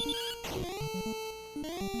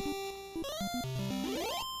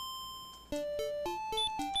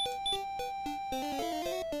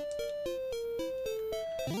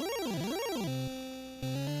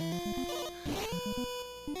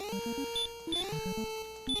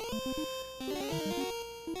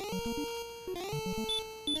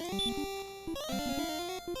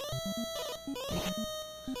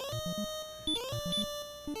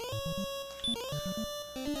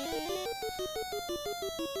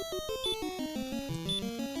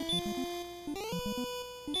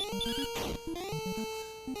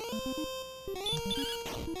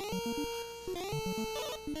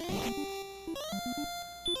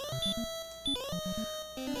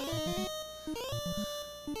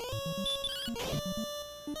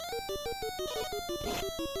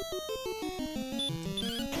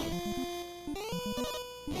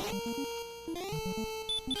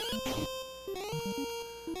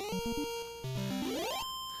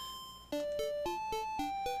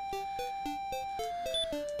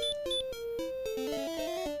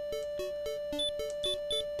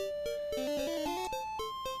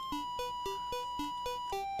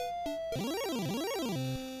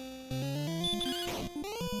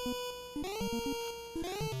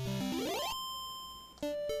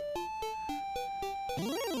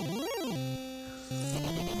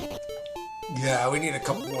 Yeah, we need a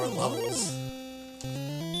couple more levels.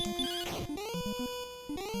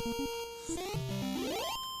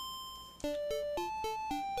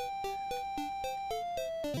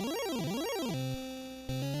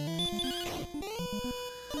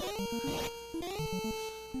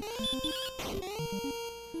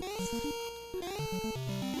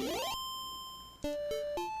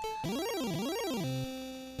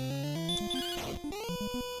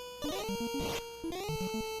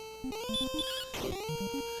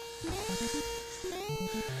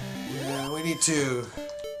 Yeah, we need to...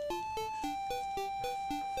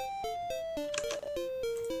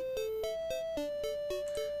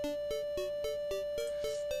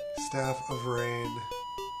 Staff of Rain.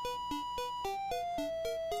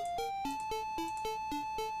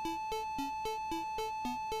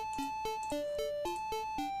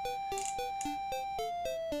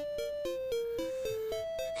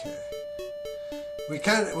 We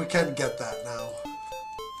can get that now.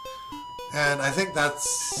 And I think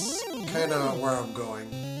that's kind of where I'm going.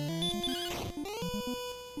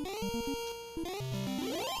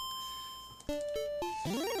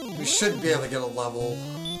 We should be able to get a level,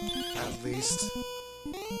 at least.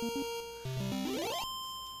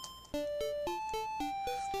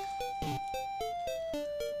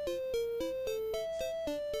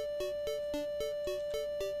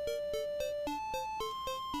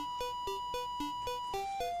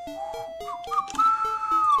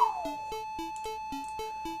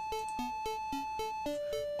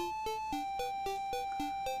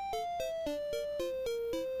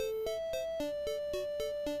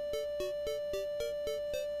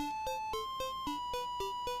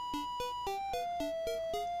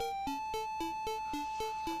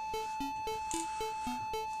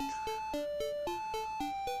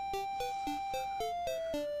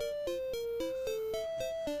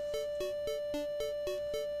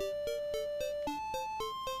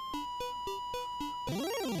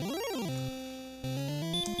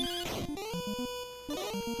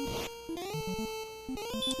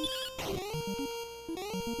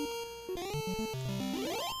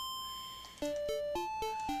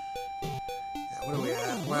 What are we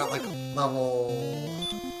at? We're at like level...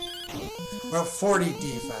 We're at 40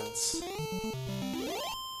 defense.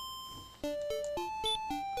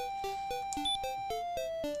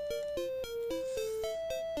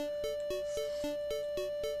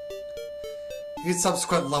 Each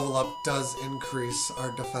subsequent level up does increase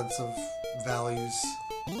our defensive values.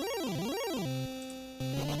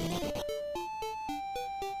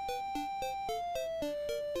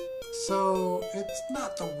 So, it's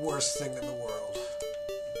not the worst thing in the world.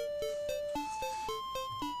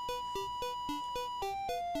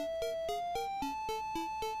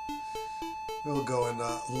 We'll go and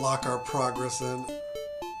lock our progress in.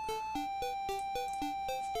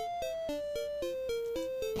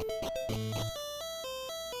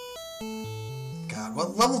 God,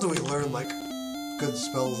 what level do we learn, like, good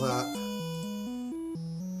spells at?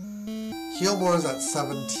 Heal more is at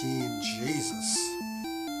 17. Jesus.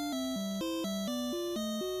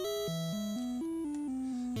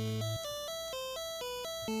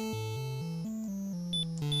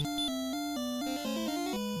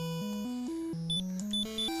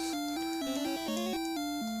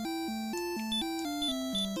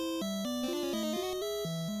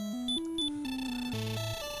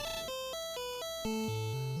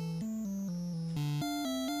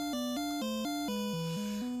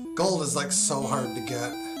 Gold is like so hard to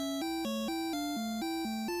get.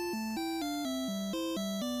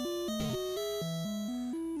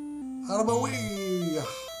 Out of my way!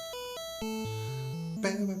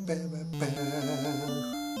 Bam, bam, bam, bam, bam.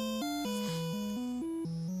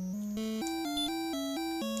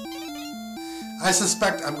 I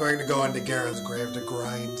suspect I'm going to go into Garen's grave to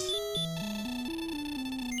grind.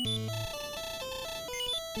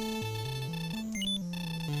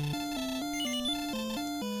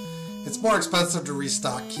 It's more expensive to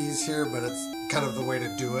restock keys here, but it's kind of the way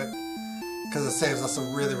to do it, because it saves us a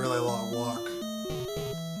really, really long walk.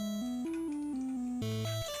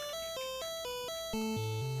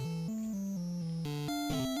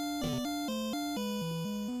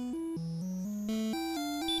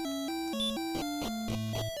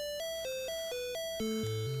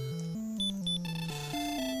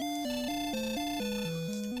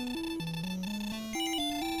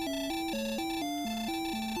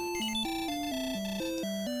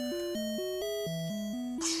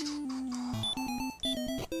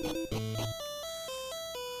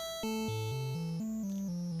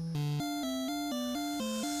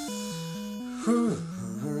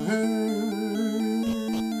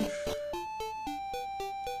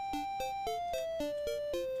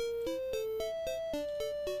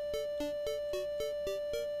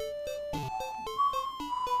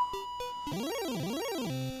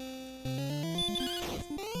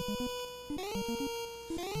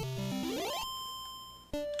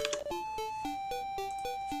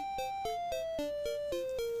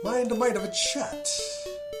 Mind a mite of a chat.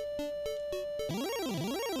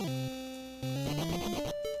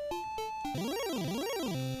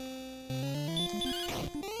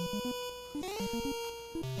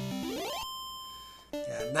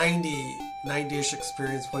 Yeah, 90-ish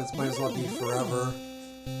experience points might as well be forever.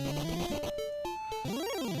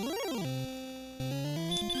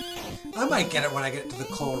 I might get it when I get to the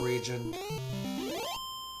coal region.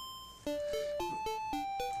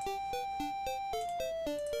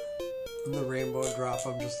 The rainbow drop,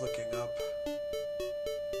 I'm just looking up.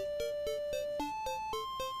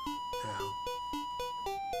 Ow.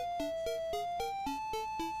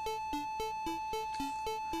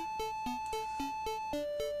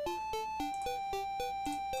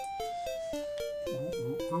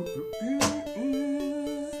 Full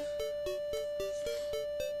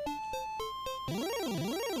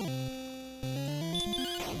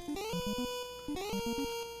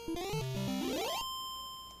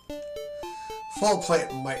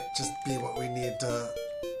plate might just be what we need to,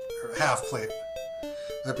 or half plate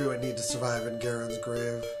might be what we need to survive in Garen's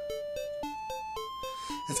grave.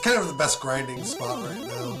 It's kind of the best grinding spot right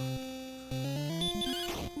now.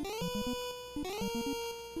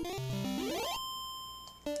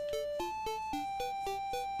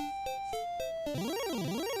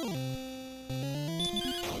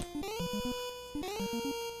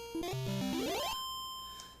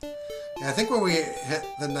 Yeah, I think when we hit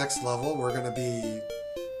the next level, we're going to be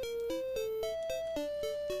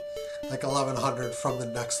like 1100 from the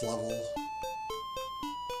next level.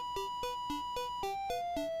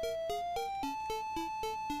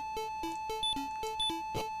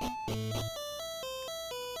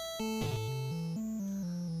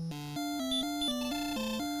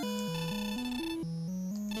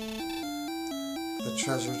 The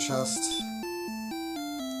treasure chest.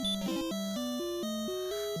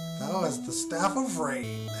 That was the Staff of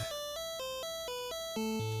Rain.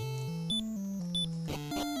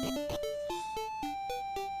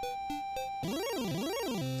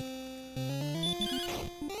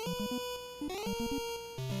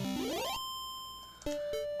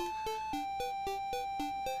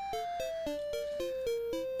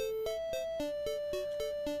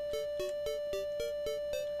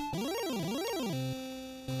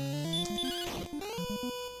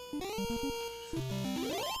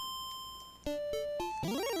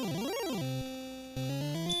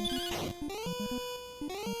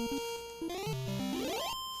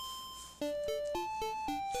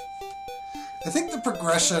 I think the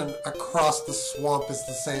progression across the swamp is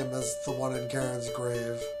the same as the one in Garen's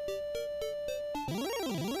grave.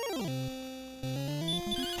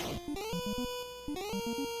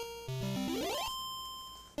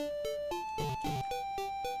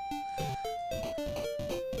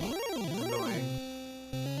 Annoying.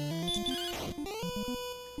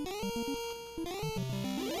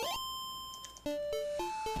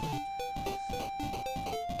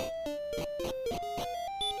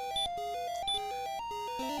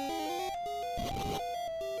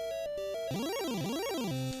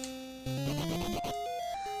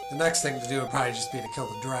 The next thing to do would probably just be to kill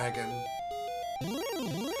the dragon.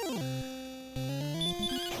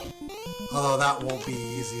 Although that won't be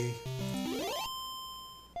easy.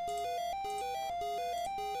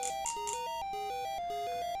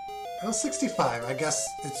 Oh, 65. I guess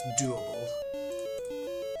it's doable.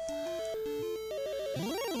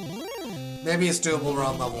 Maybe it's doable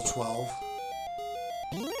around level 12.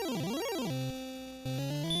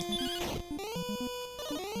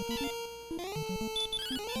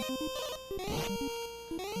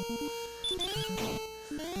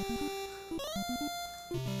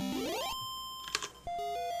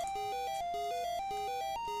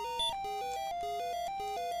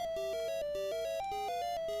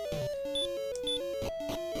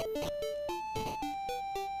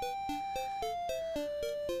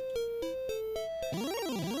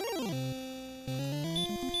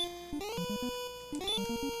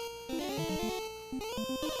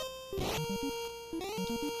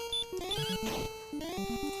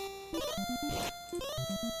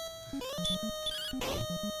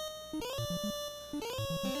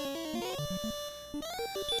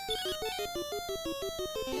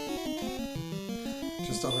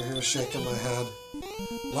 Just over here shaking my head.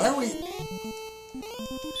 Why are we...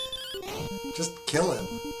 Just kill him.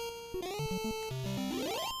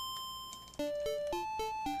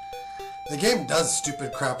 The game does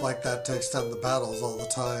stupid crap like that to extend the battles all the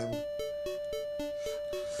time.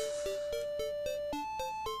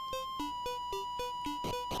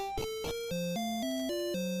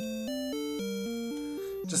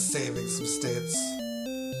 Just saving some states.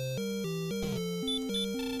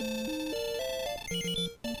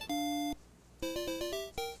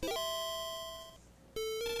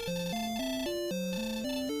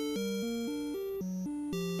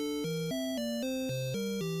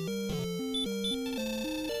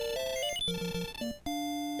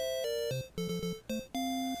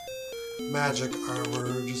 Magic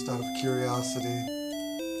armor, just out of curiosity.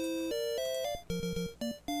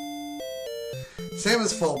 Same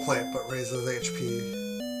as full plate, but raises HP.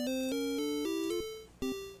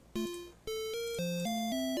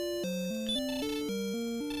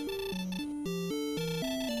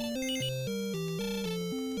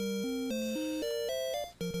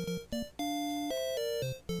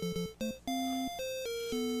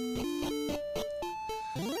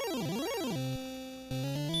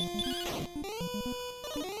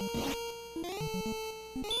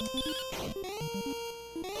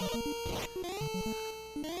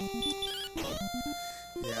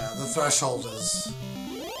 threshold is.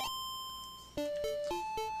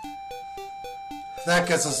 That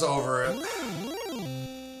gets us over it.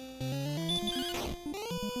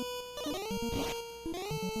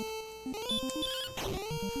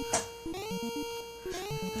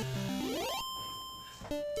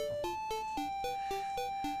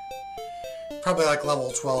 Probably like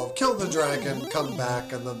level 12. Kill the dragon, come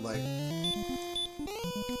back, and then like...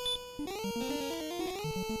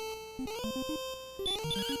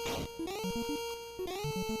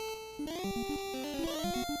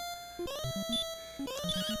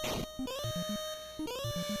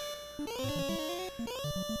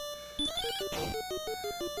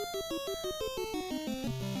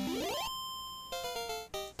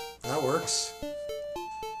 That works.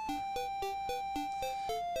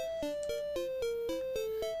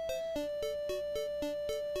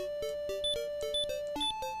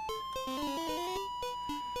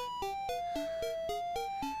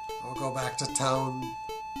 I'll go back to town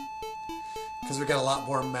because we got a lot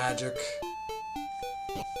more magic.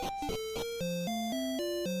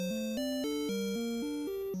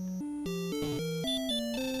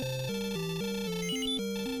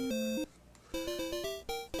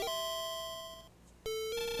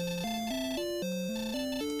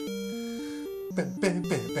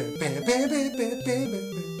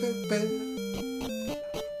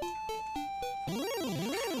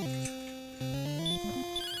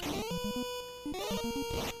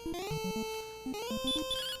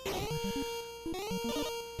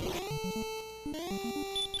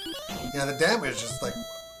 Yeah, the damage is like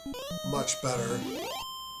much better.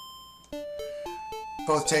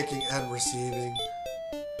 Both taking and receiving.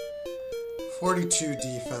 42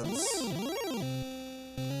 defense.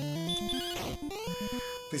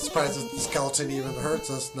 Be surprised if the skeleton even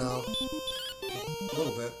hurts us now. A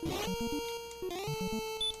little bit.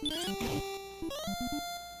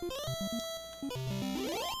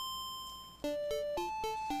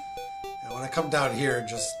 And when I come down here and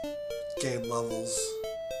just gain levels.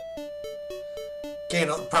 Gain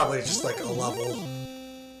probably just like a level.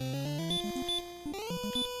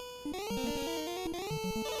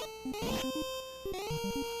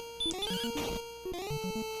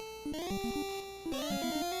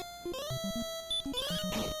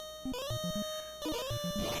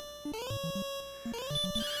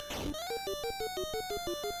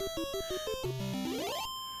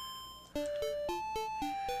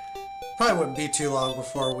 Probably wouldn't be too long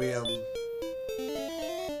before we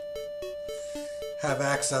have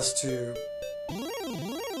access to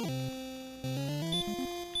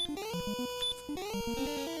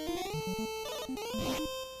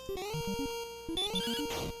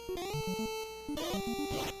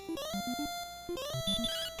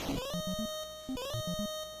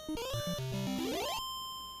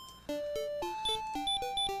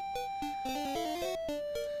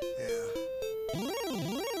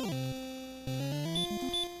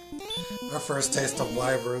our first taste of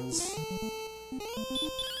wyverns.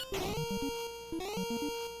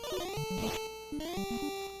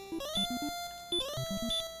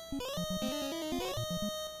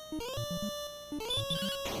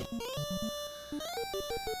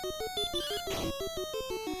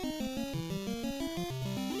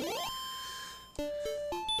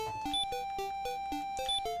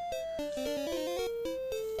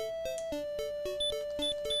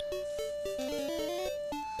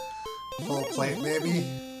 Full plate, maybe?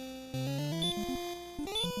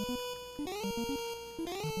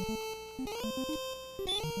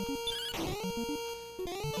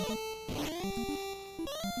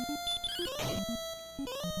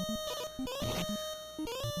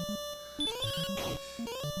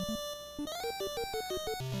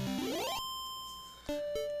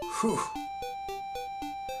 Whew.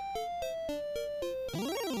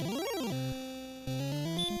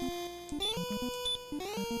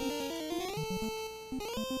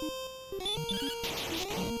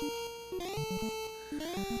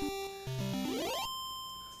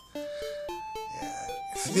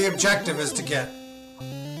 If the objective is to get...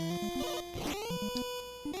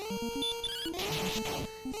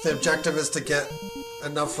 If the objective is to get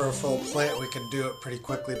enough for a full plate, we can do it pretty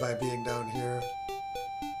quickly by being down here.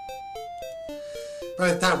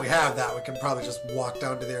 By the time we have that, we can probably just walk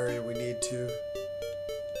down to the area we need to.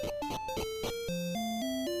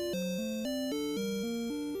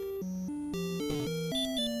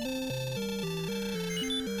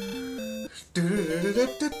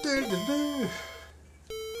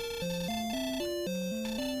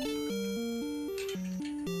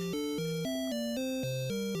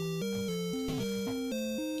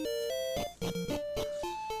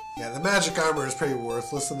 Yeah, the magic armor is pretty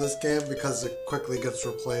worthless in this game because it quickly gets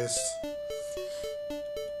replaced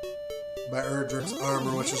by Erdrick's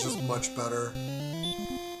armor, which is just much better.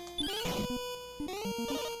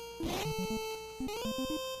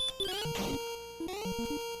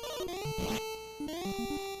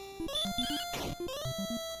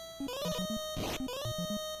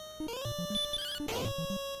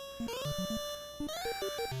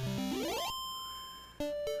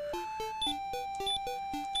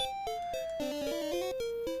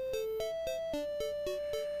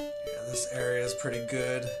 This area is pretty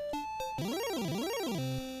good.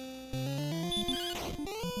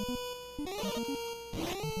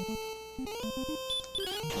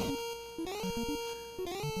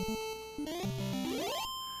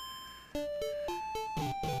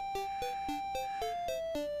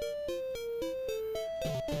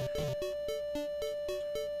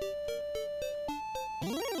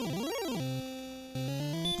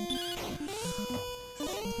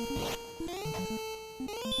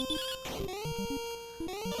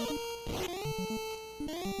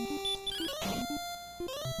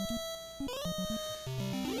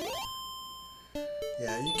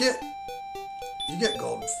 Yeah, you get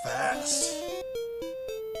gold fast.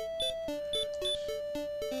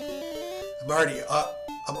 I'm already up.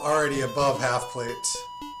 I'm already above half plates.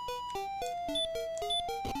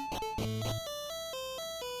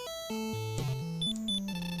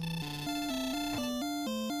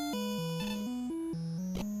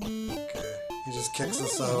 Okay, he just kicks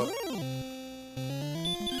us out.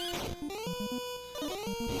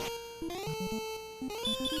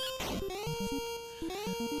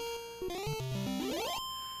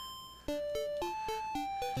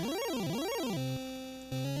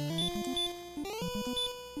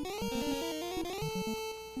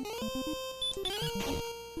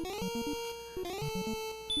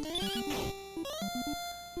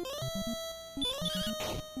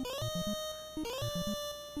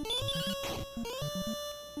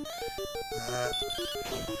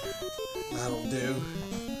 That'll do.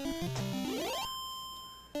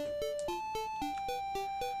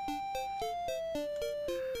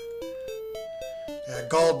 Yeah,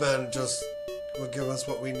 Goldman just will give us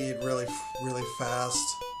what we need really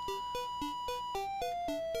fast.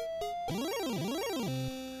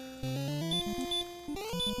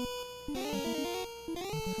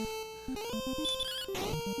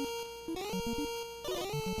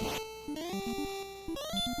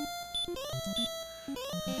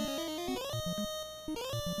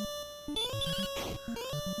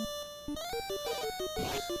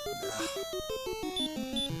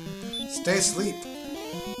 Stay asleep.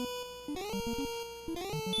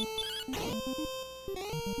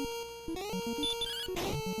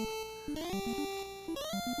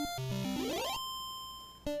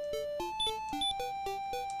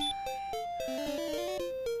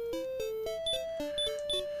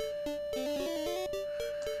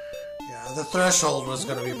 Yeah, the threshold was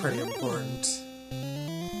going to be pretty important.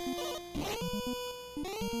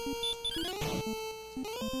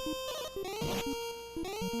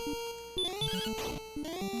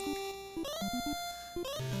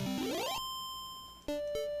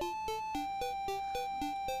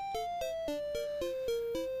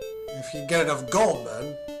 If you get enough gold,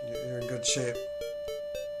 man, you're in good shape.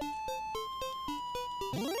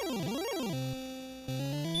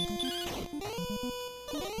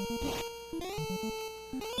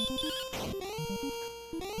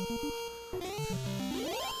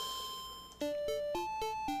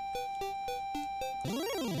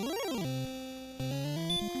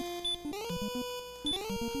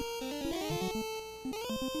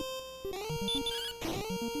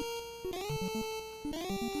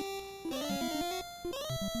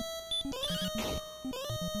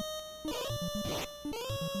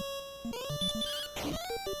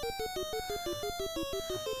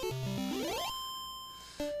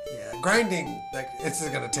 Yeah, grinding, like, it's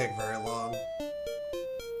gonna take very long.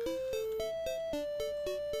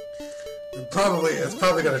 And it's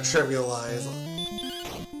probably gonna trivialize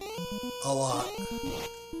a lot.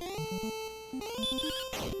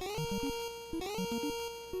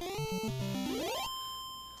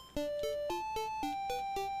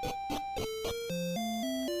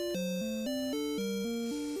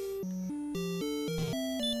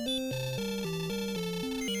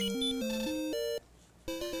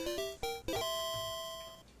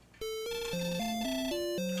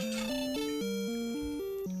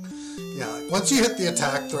 Yeah, once you hit the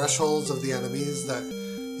attack thresholds of the enemies, that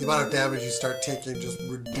the amount of damage you start taking just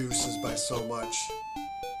reduces by so much.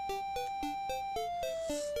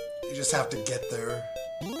 You just have to get there.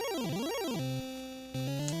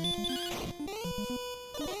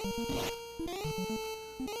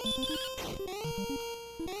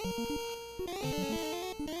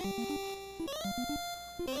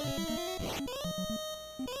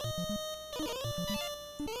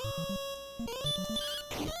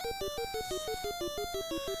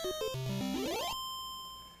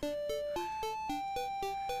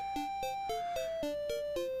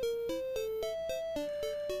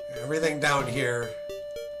 Everything down here.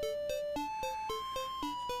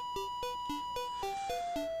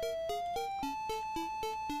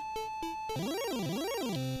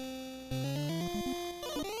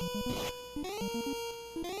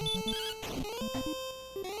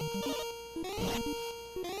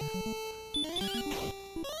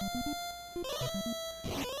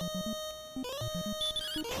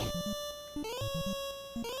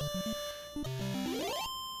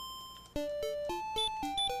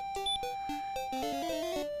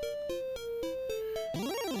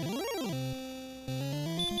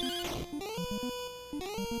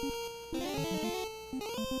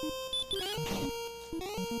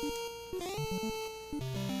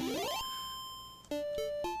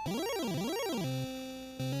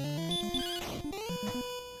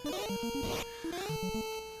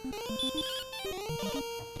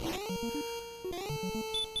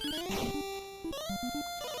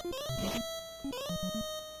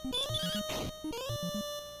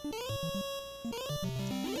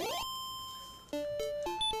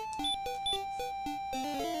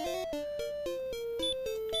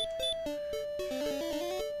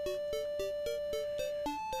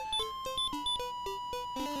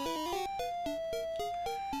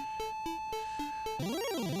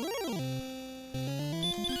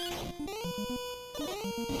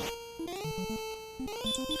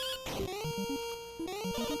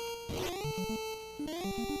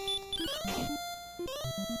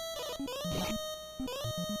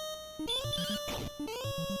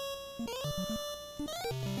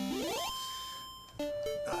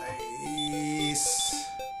 Nice.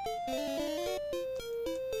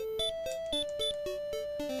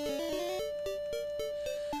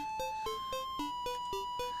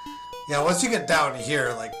 Yeah, once you get down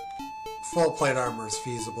here, like, full plate armor is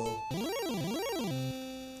feasible.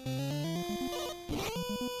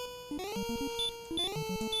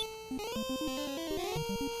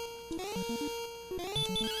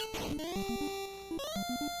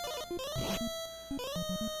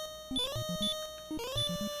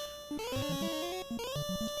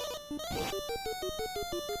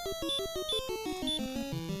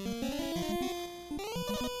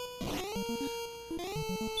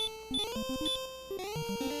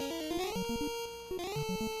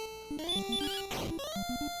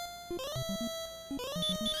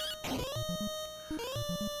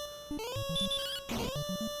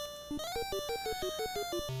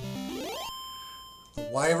 The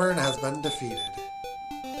wyvern has been defeated.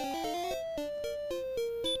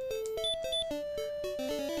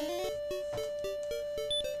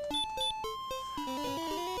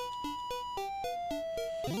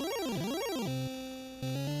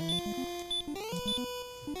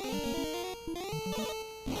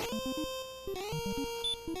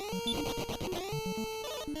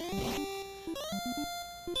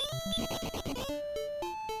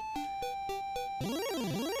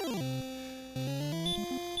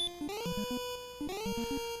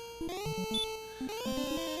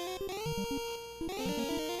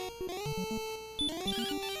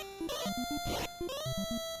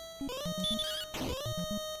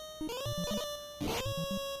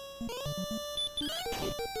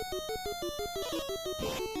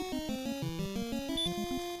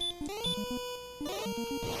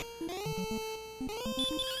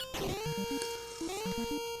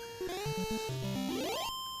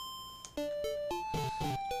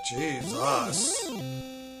 Jesus.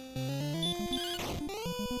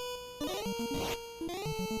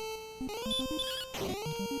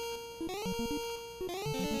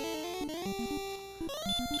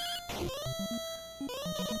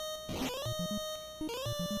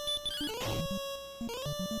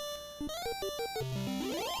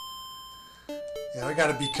 Yeah, we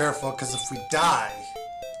gotta be careful, because if we die,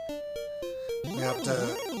 we have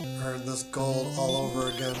to earn this gold all over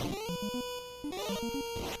again.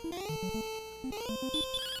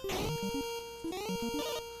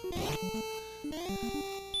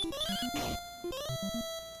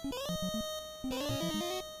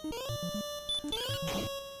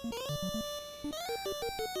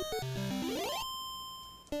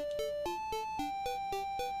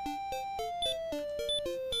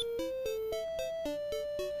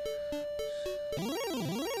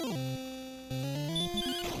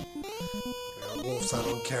 Wolves, I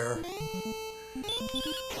don't care.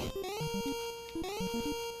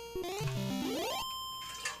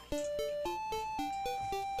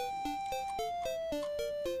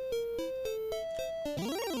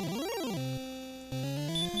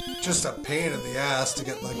 Just a pain in the ass to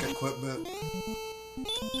get like equipment.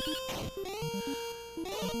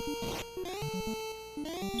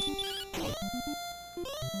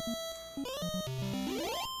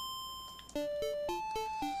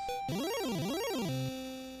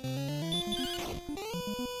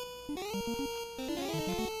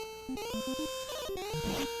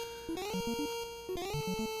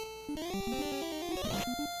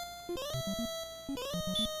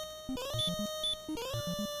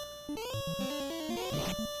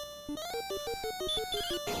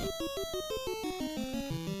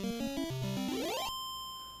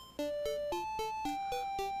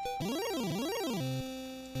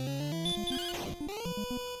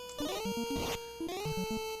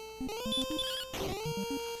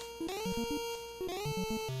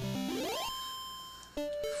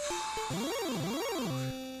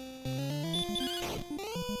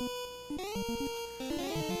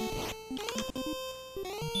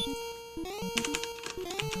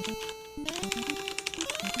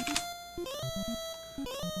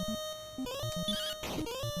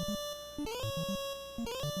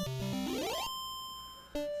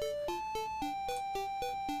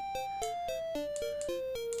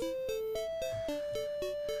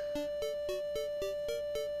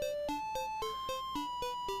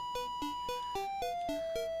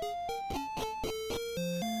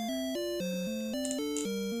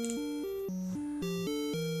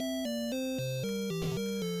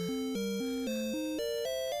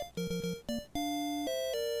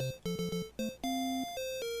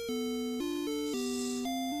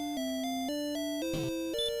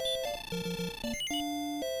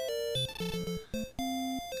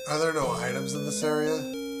 Are there no items in this area?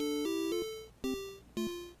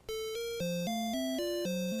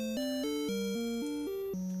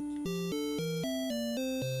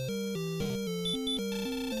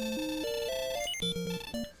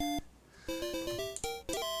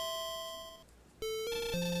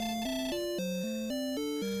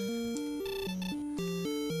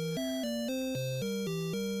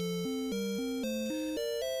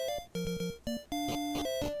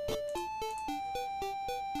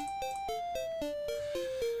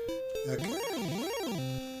 Okay.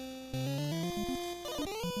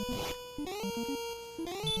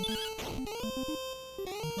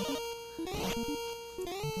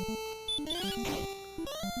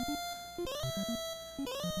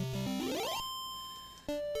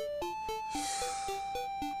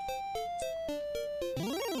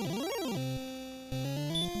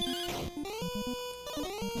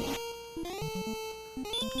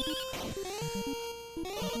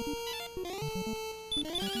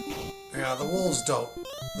 Yeah, the wolves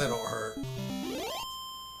they don't hurt.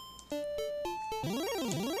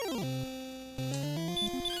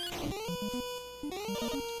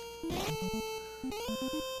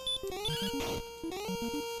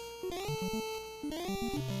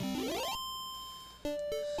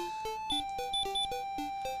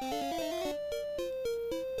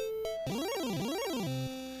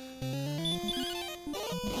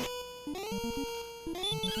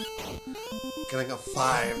 Getting a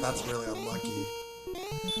 5, that's really unlucky.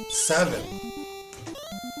 7.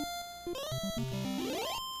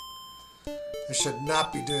 I should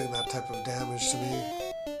not be doing that type of damage to me.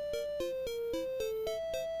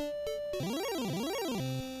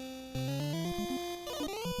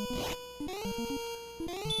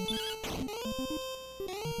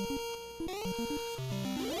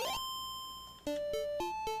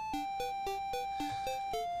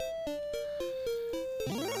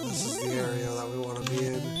 Yeah, this is the area that we want to be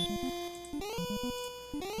in.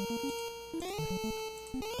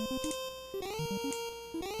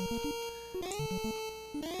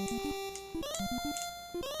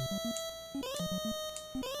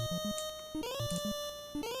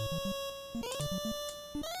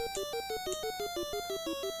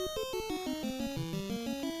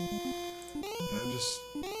 I'm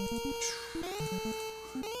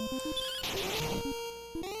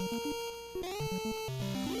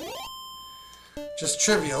just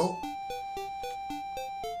trivial.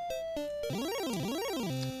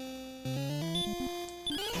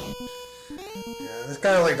 Yeah, this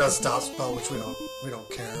guy only does stop spell, which we don't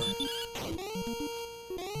care.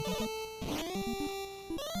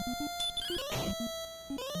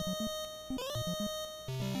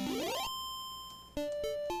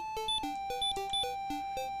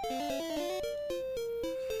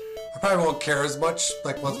 I probably won't care as much.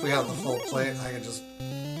 Like once we have the full plate, I can just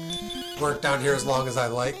work down here as long as I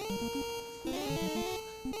like.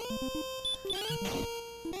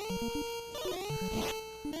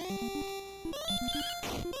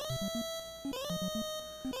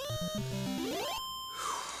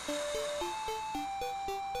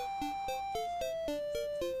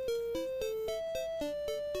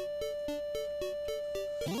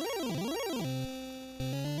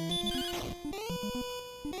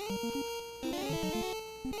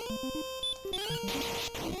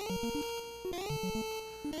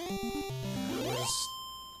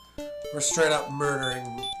 We're straight up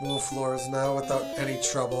murdering wolf lords now without any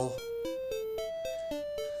trouble.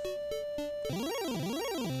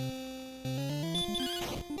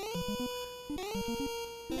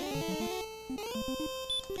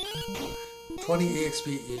 $20 EXP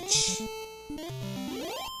each.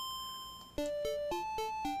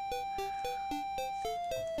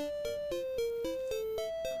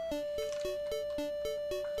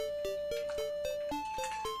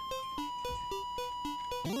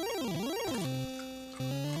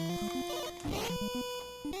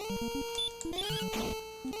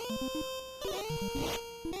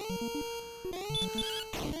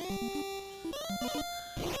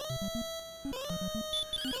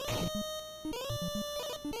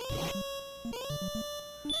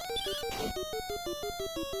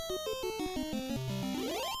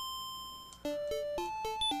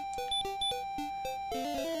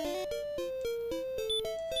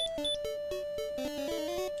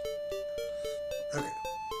 Okay.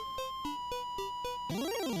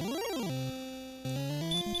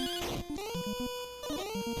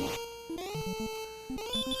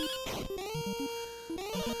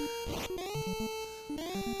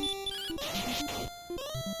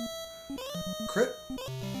 Crit.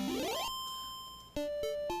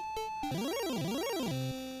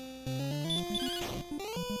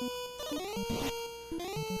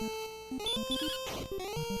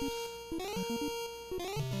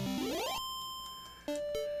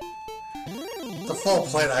 The full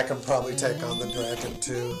plate I can probably take on the dragon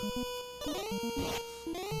too.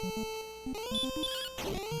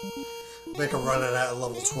 Make a run at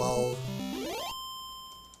level 12.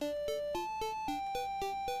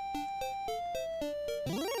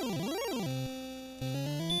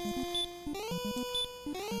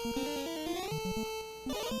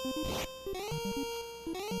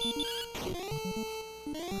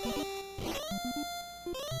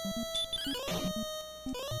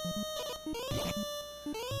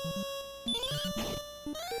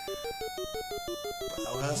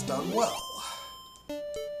 Thou hast done well.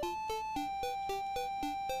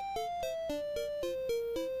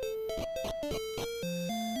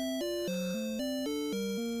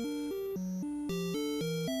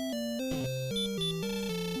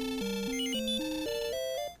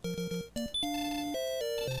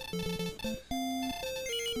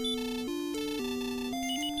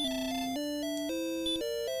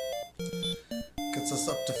 Gets us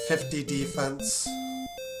up to 50 defense.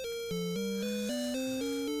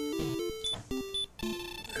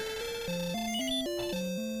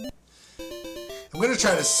 I'm gonna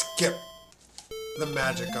try to skip the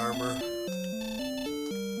magic armor.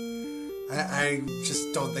 I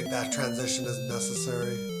just don't think that transition is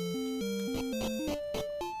necessary.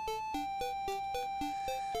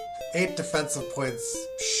 8 defensive points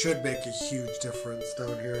should make a huge difference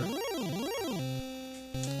down here.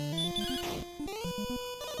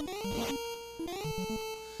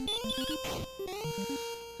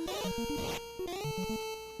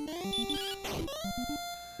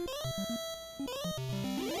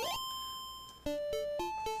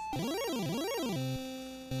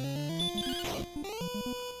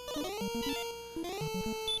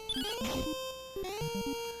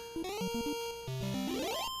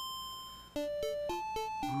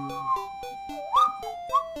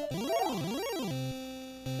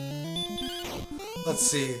 Let's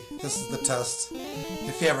see. This is the test.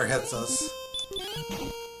 If he ever hits us.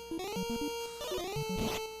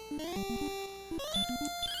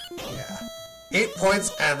 Yeah. 8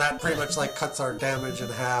 points, and that pretty much like cuts our damage in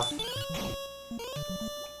half.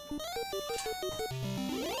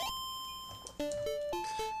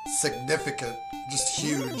 Significant. Just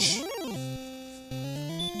huge.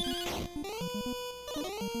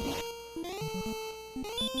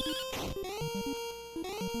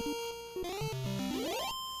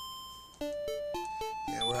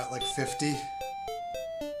 We're at like 50.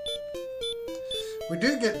 We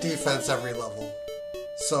do get defense every level,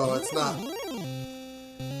 so it's not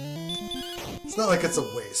like it's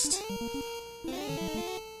a waste.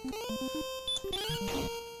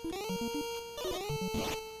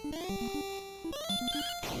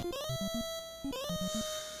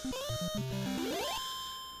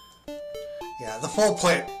 Yeah, the full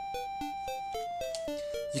plate.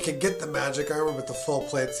 You can get the magic armor, but the full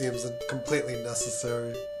plate seems completely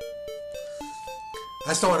necessary. I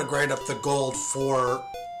just don't want to grind up the gold for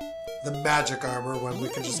the magic armor when we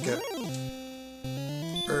can just get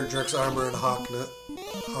Erdrick's armor and Hawksness.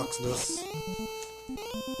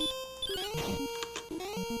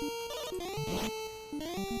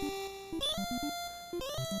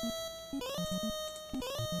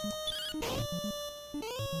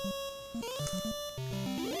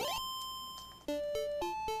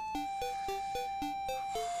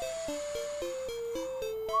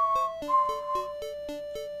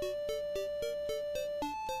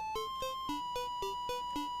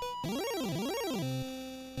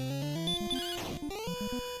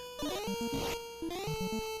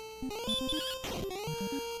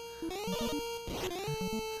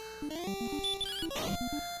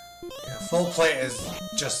 Full plate is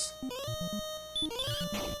just...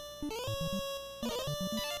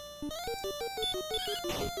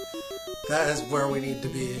 That is where we need to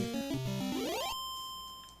be.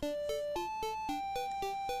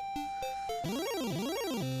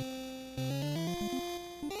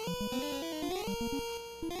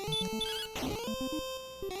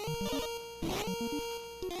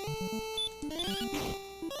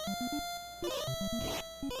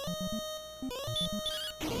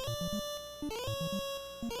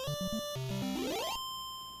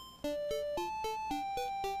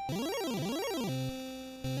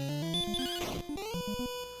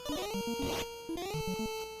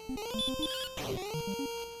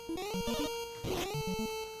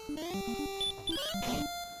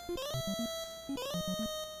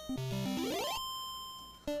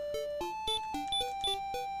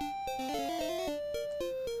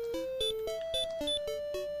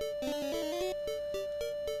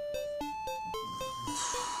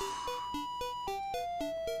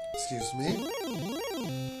 Excuse me.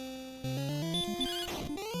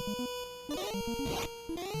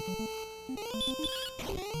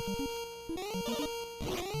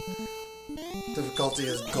 Difficulty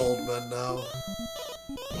is Goldman now.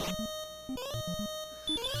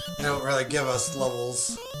 They don't really give us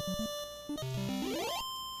levels.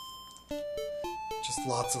 Just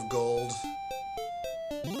lots of gold.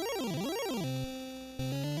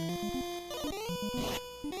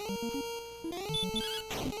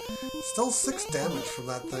 Still 6 damage from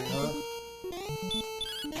that thing, huh?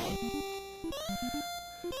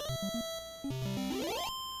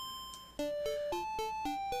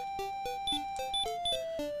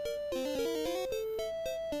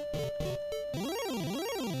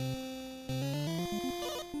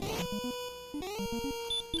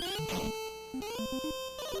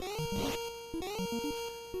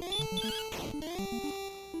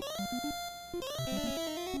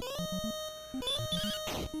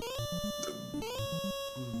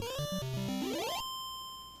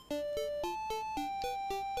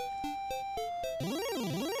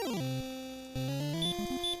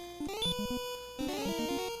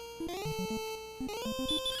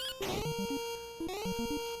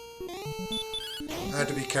 I had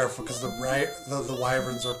to be careful because the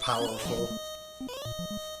wyverns are powerful.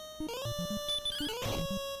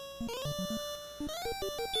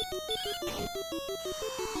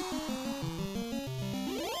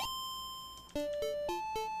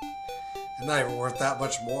 And not even worth that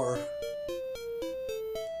much more.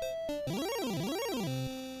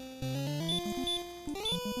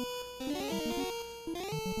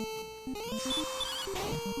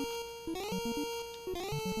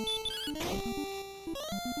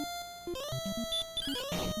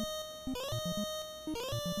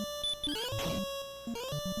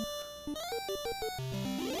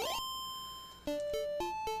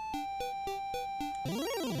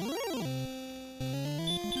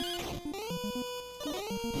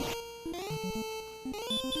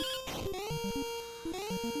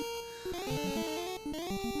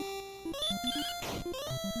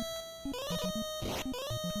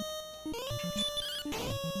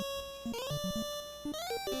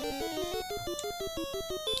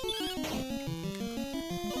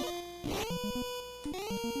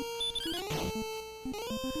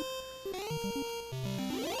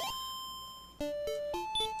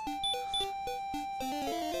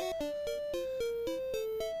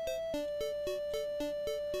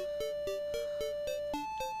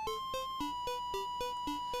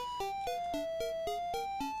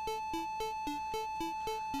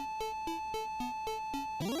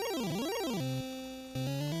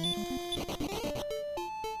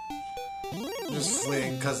 Just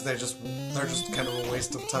fleeing because they're just kind of a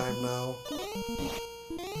waste of time now.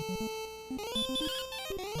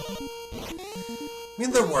 I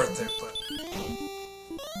mean, they're worth it, but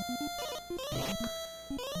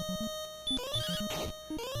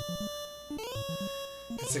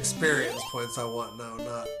it's experience points I want now,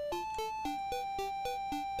 not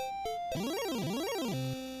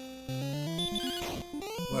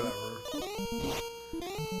whatever.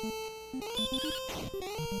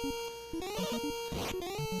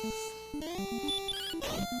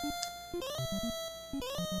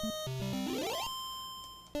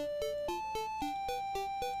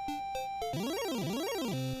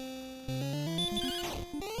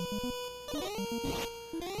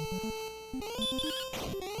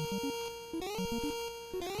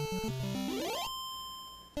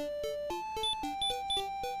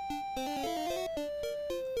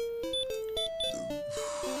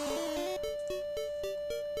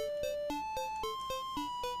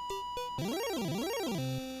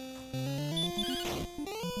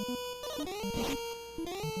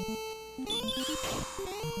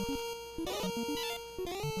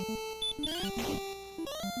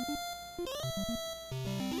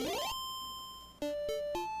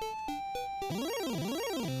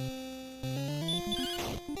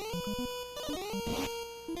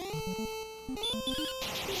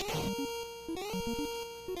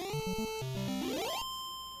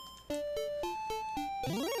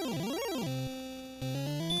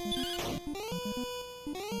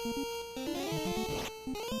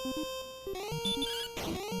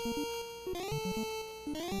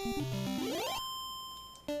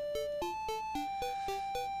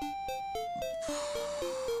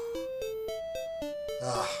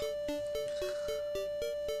 Ah.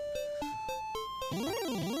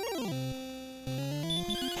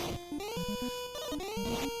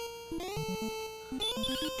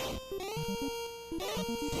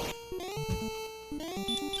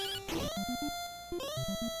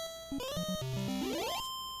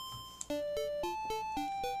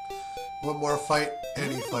 One more fight,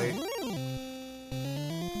 any fight.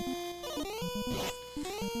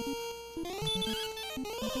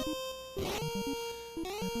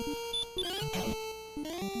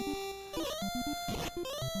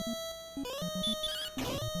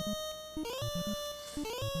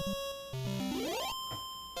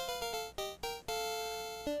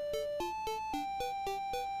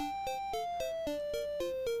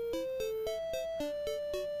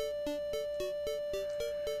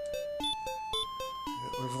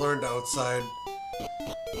 We've learned outside.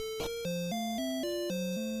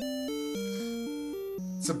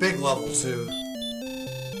 It's a big level too.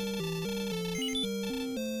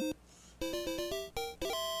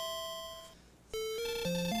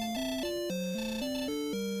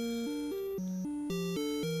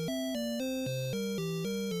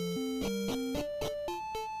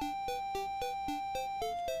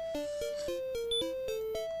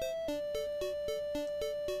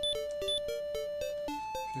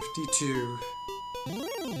 $52.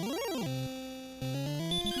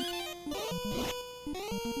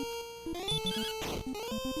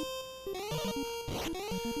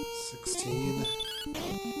 $16.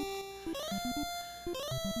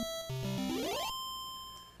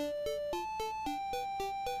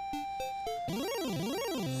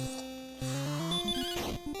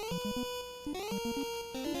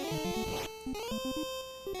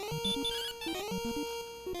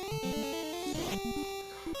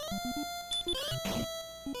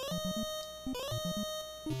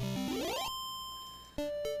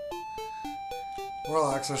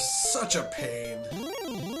 Warlocks are such a pain.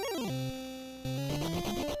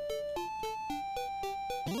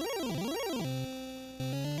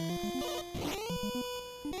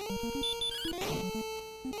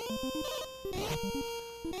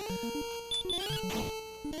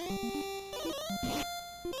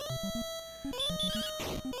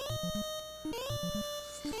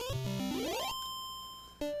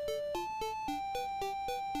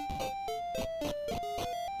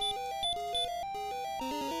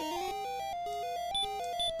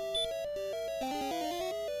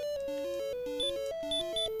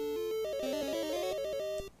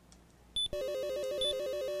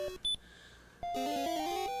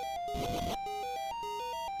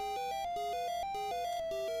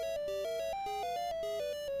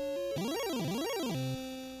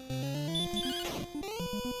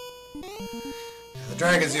 The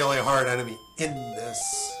dragon's the only hard enemy in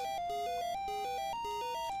this.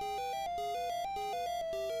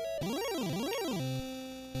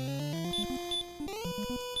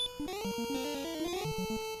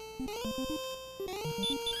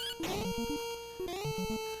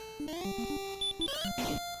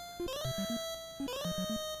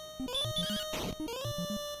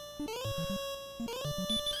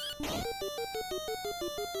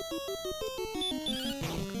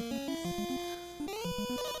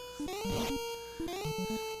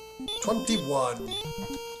 $21.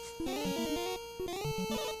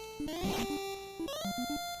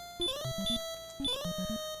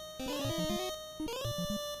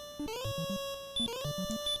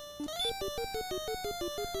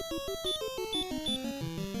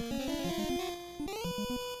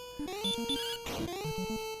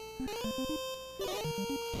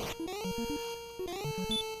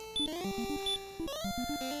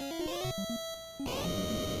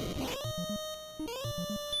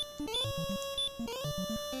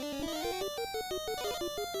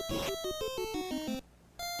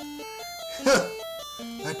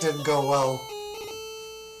 That didn't go well.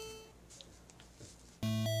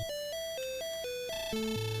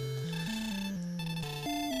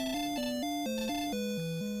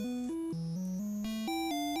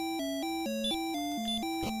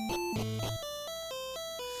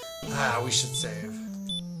 Ah, we should save.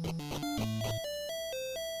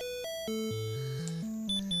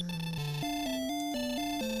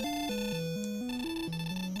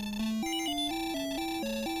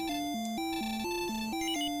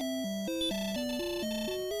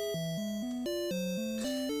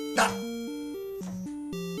 Ah!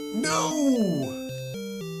 No!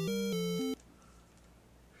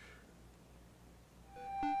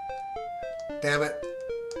 Damn it.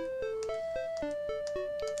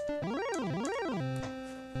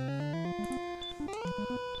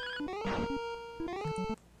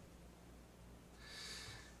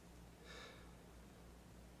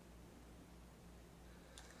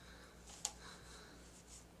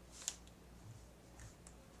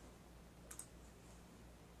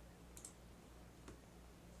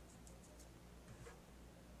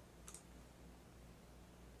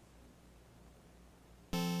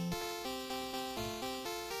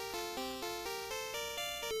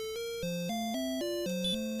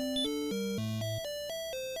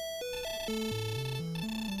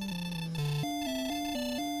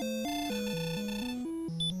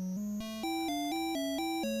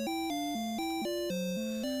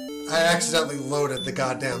 I accidentally loaded the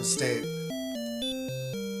goddamn state.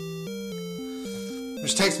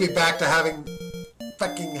 Which takes me back to having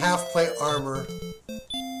fucking half-plate armor.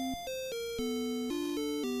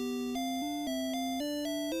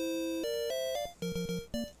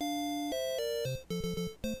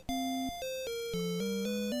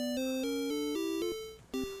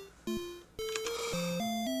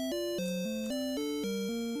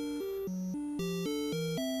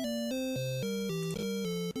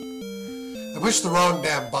 I pushed the wrong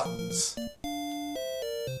damn buttons.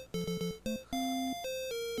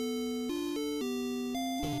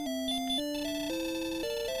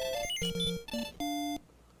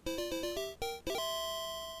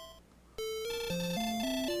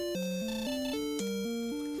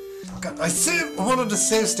 God, I wanted to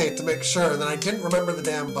save state to make sure, and then I didn't remember the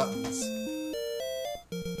damn buttons.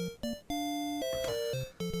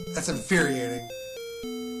 That's infuriating.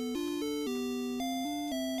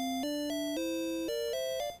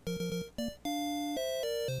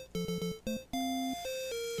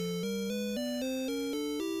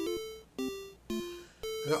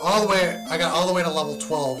 I got all the way to level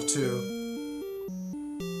 12 too.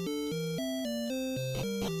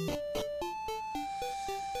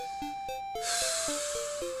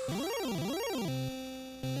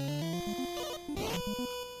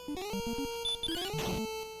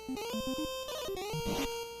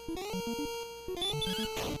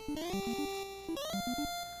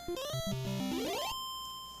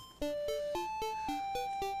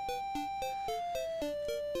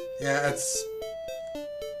 Yeah, it's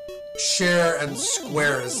share and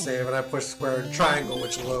square is save, and I push square and triangle,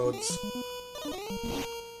 which loads.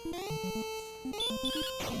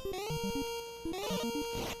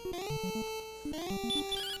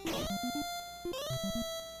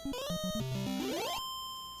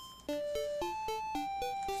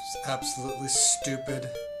 It's absolutely stupid.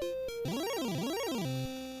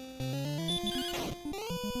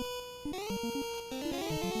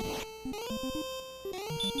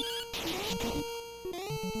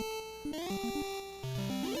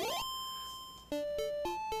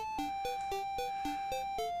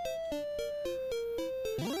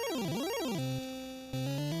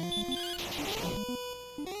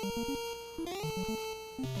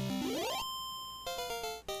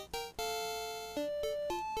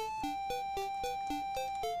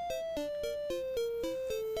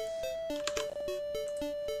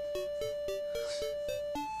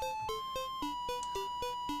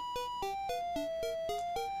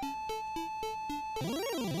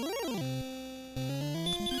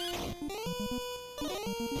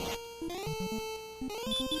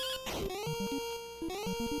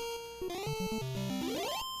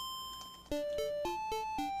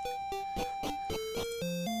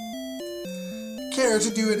 Care to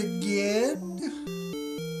do it again?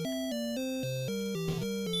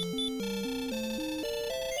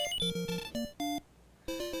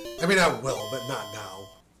 I mean, I will, but not now.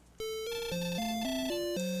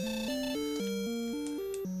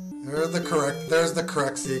 There's the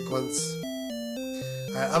correct sequence.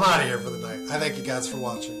 Alright, I'm out of here for the night. I thank you guys for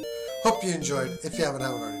watching. Hope you enjoyed. If you haven't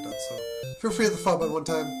already done so, feel free to hit the follow button one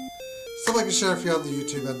time. Still like and share if you're on the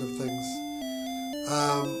YouTube end of things.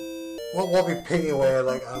 We'll be pinging away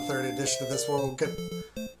like on 3rd edition of this where we'll get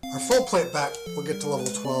our full plate back. We'll get to level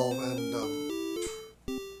 12 and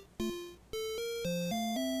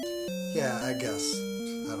yeah, I guess.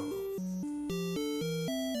 I don't know.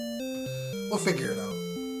 We'll figure it out.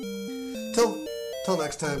 Till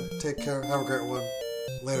next time, take care. Have a great one.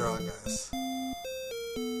 later on, guys.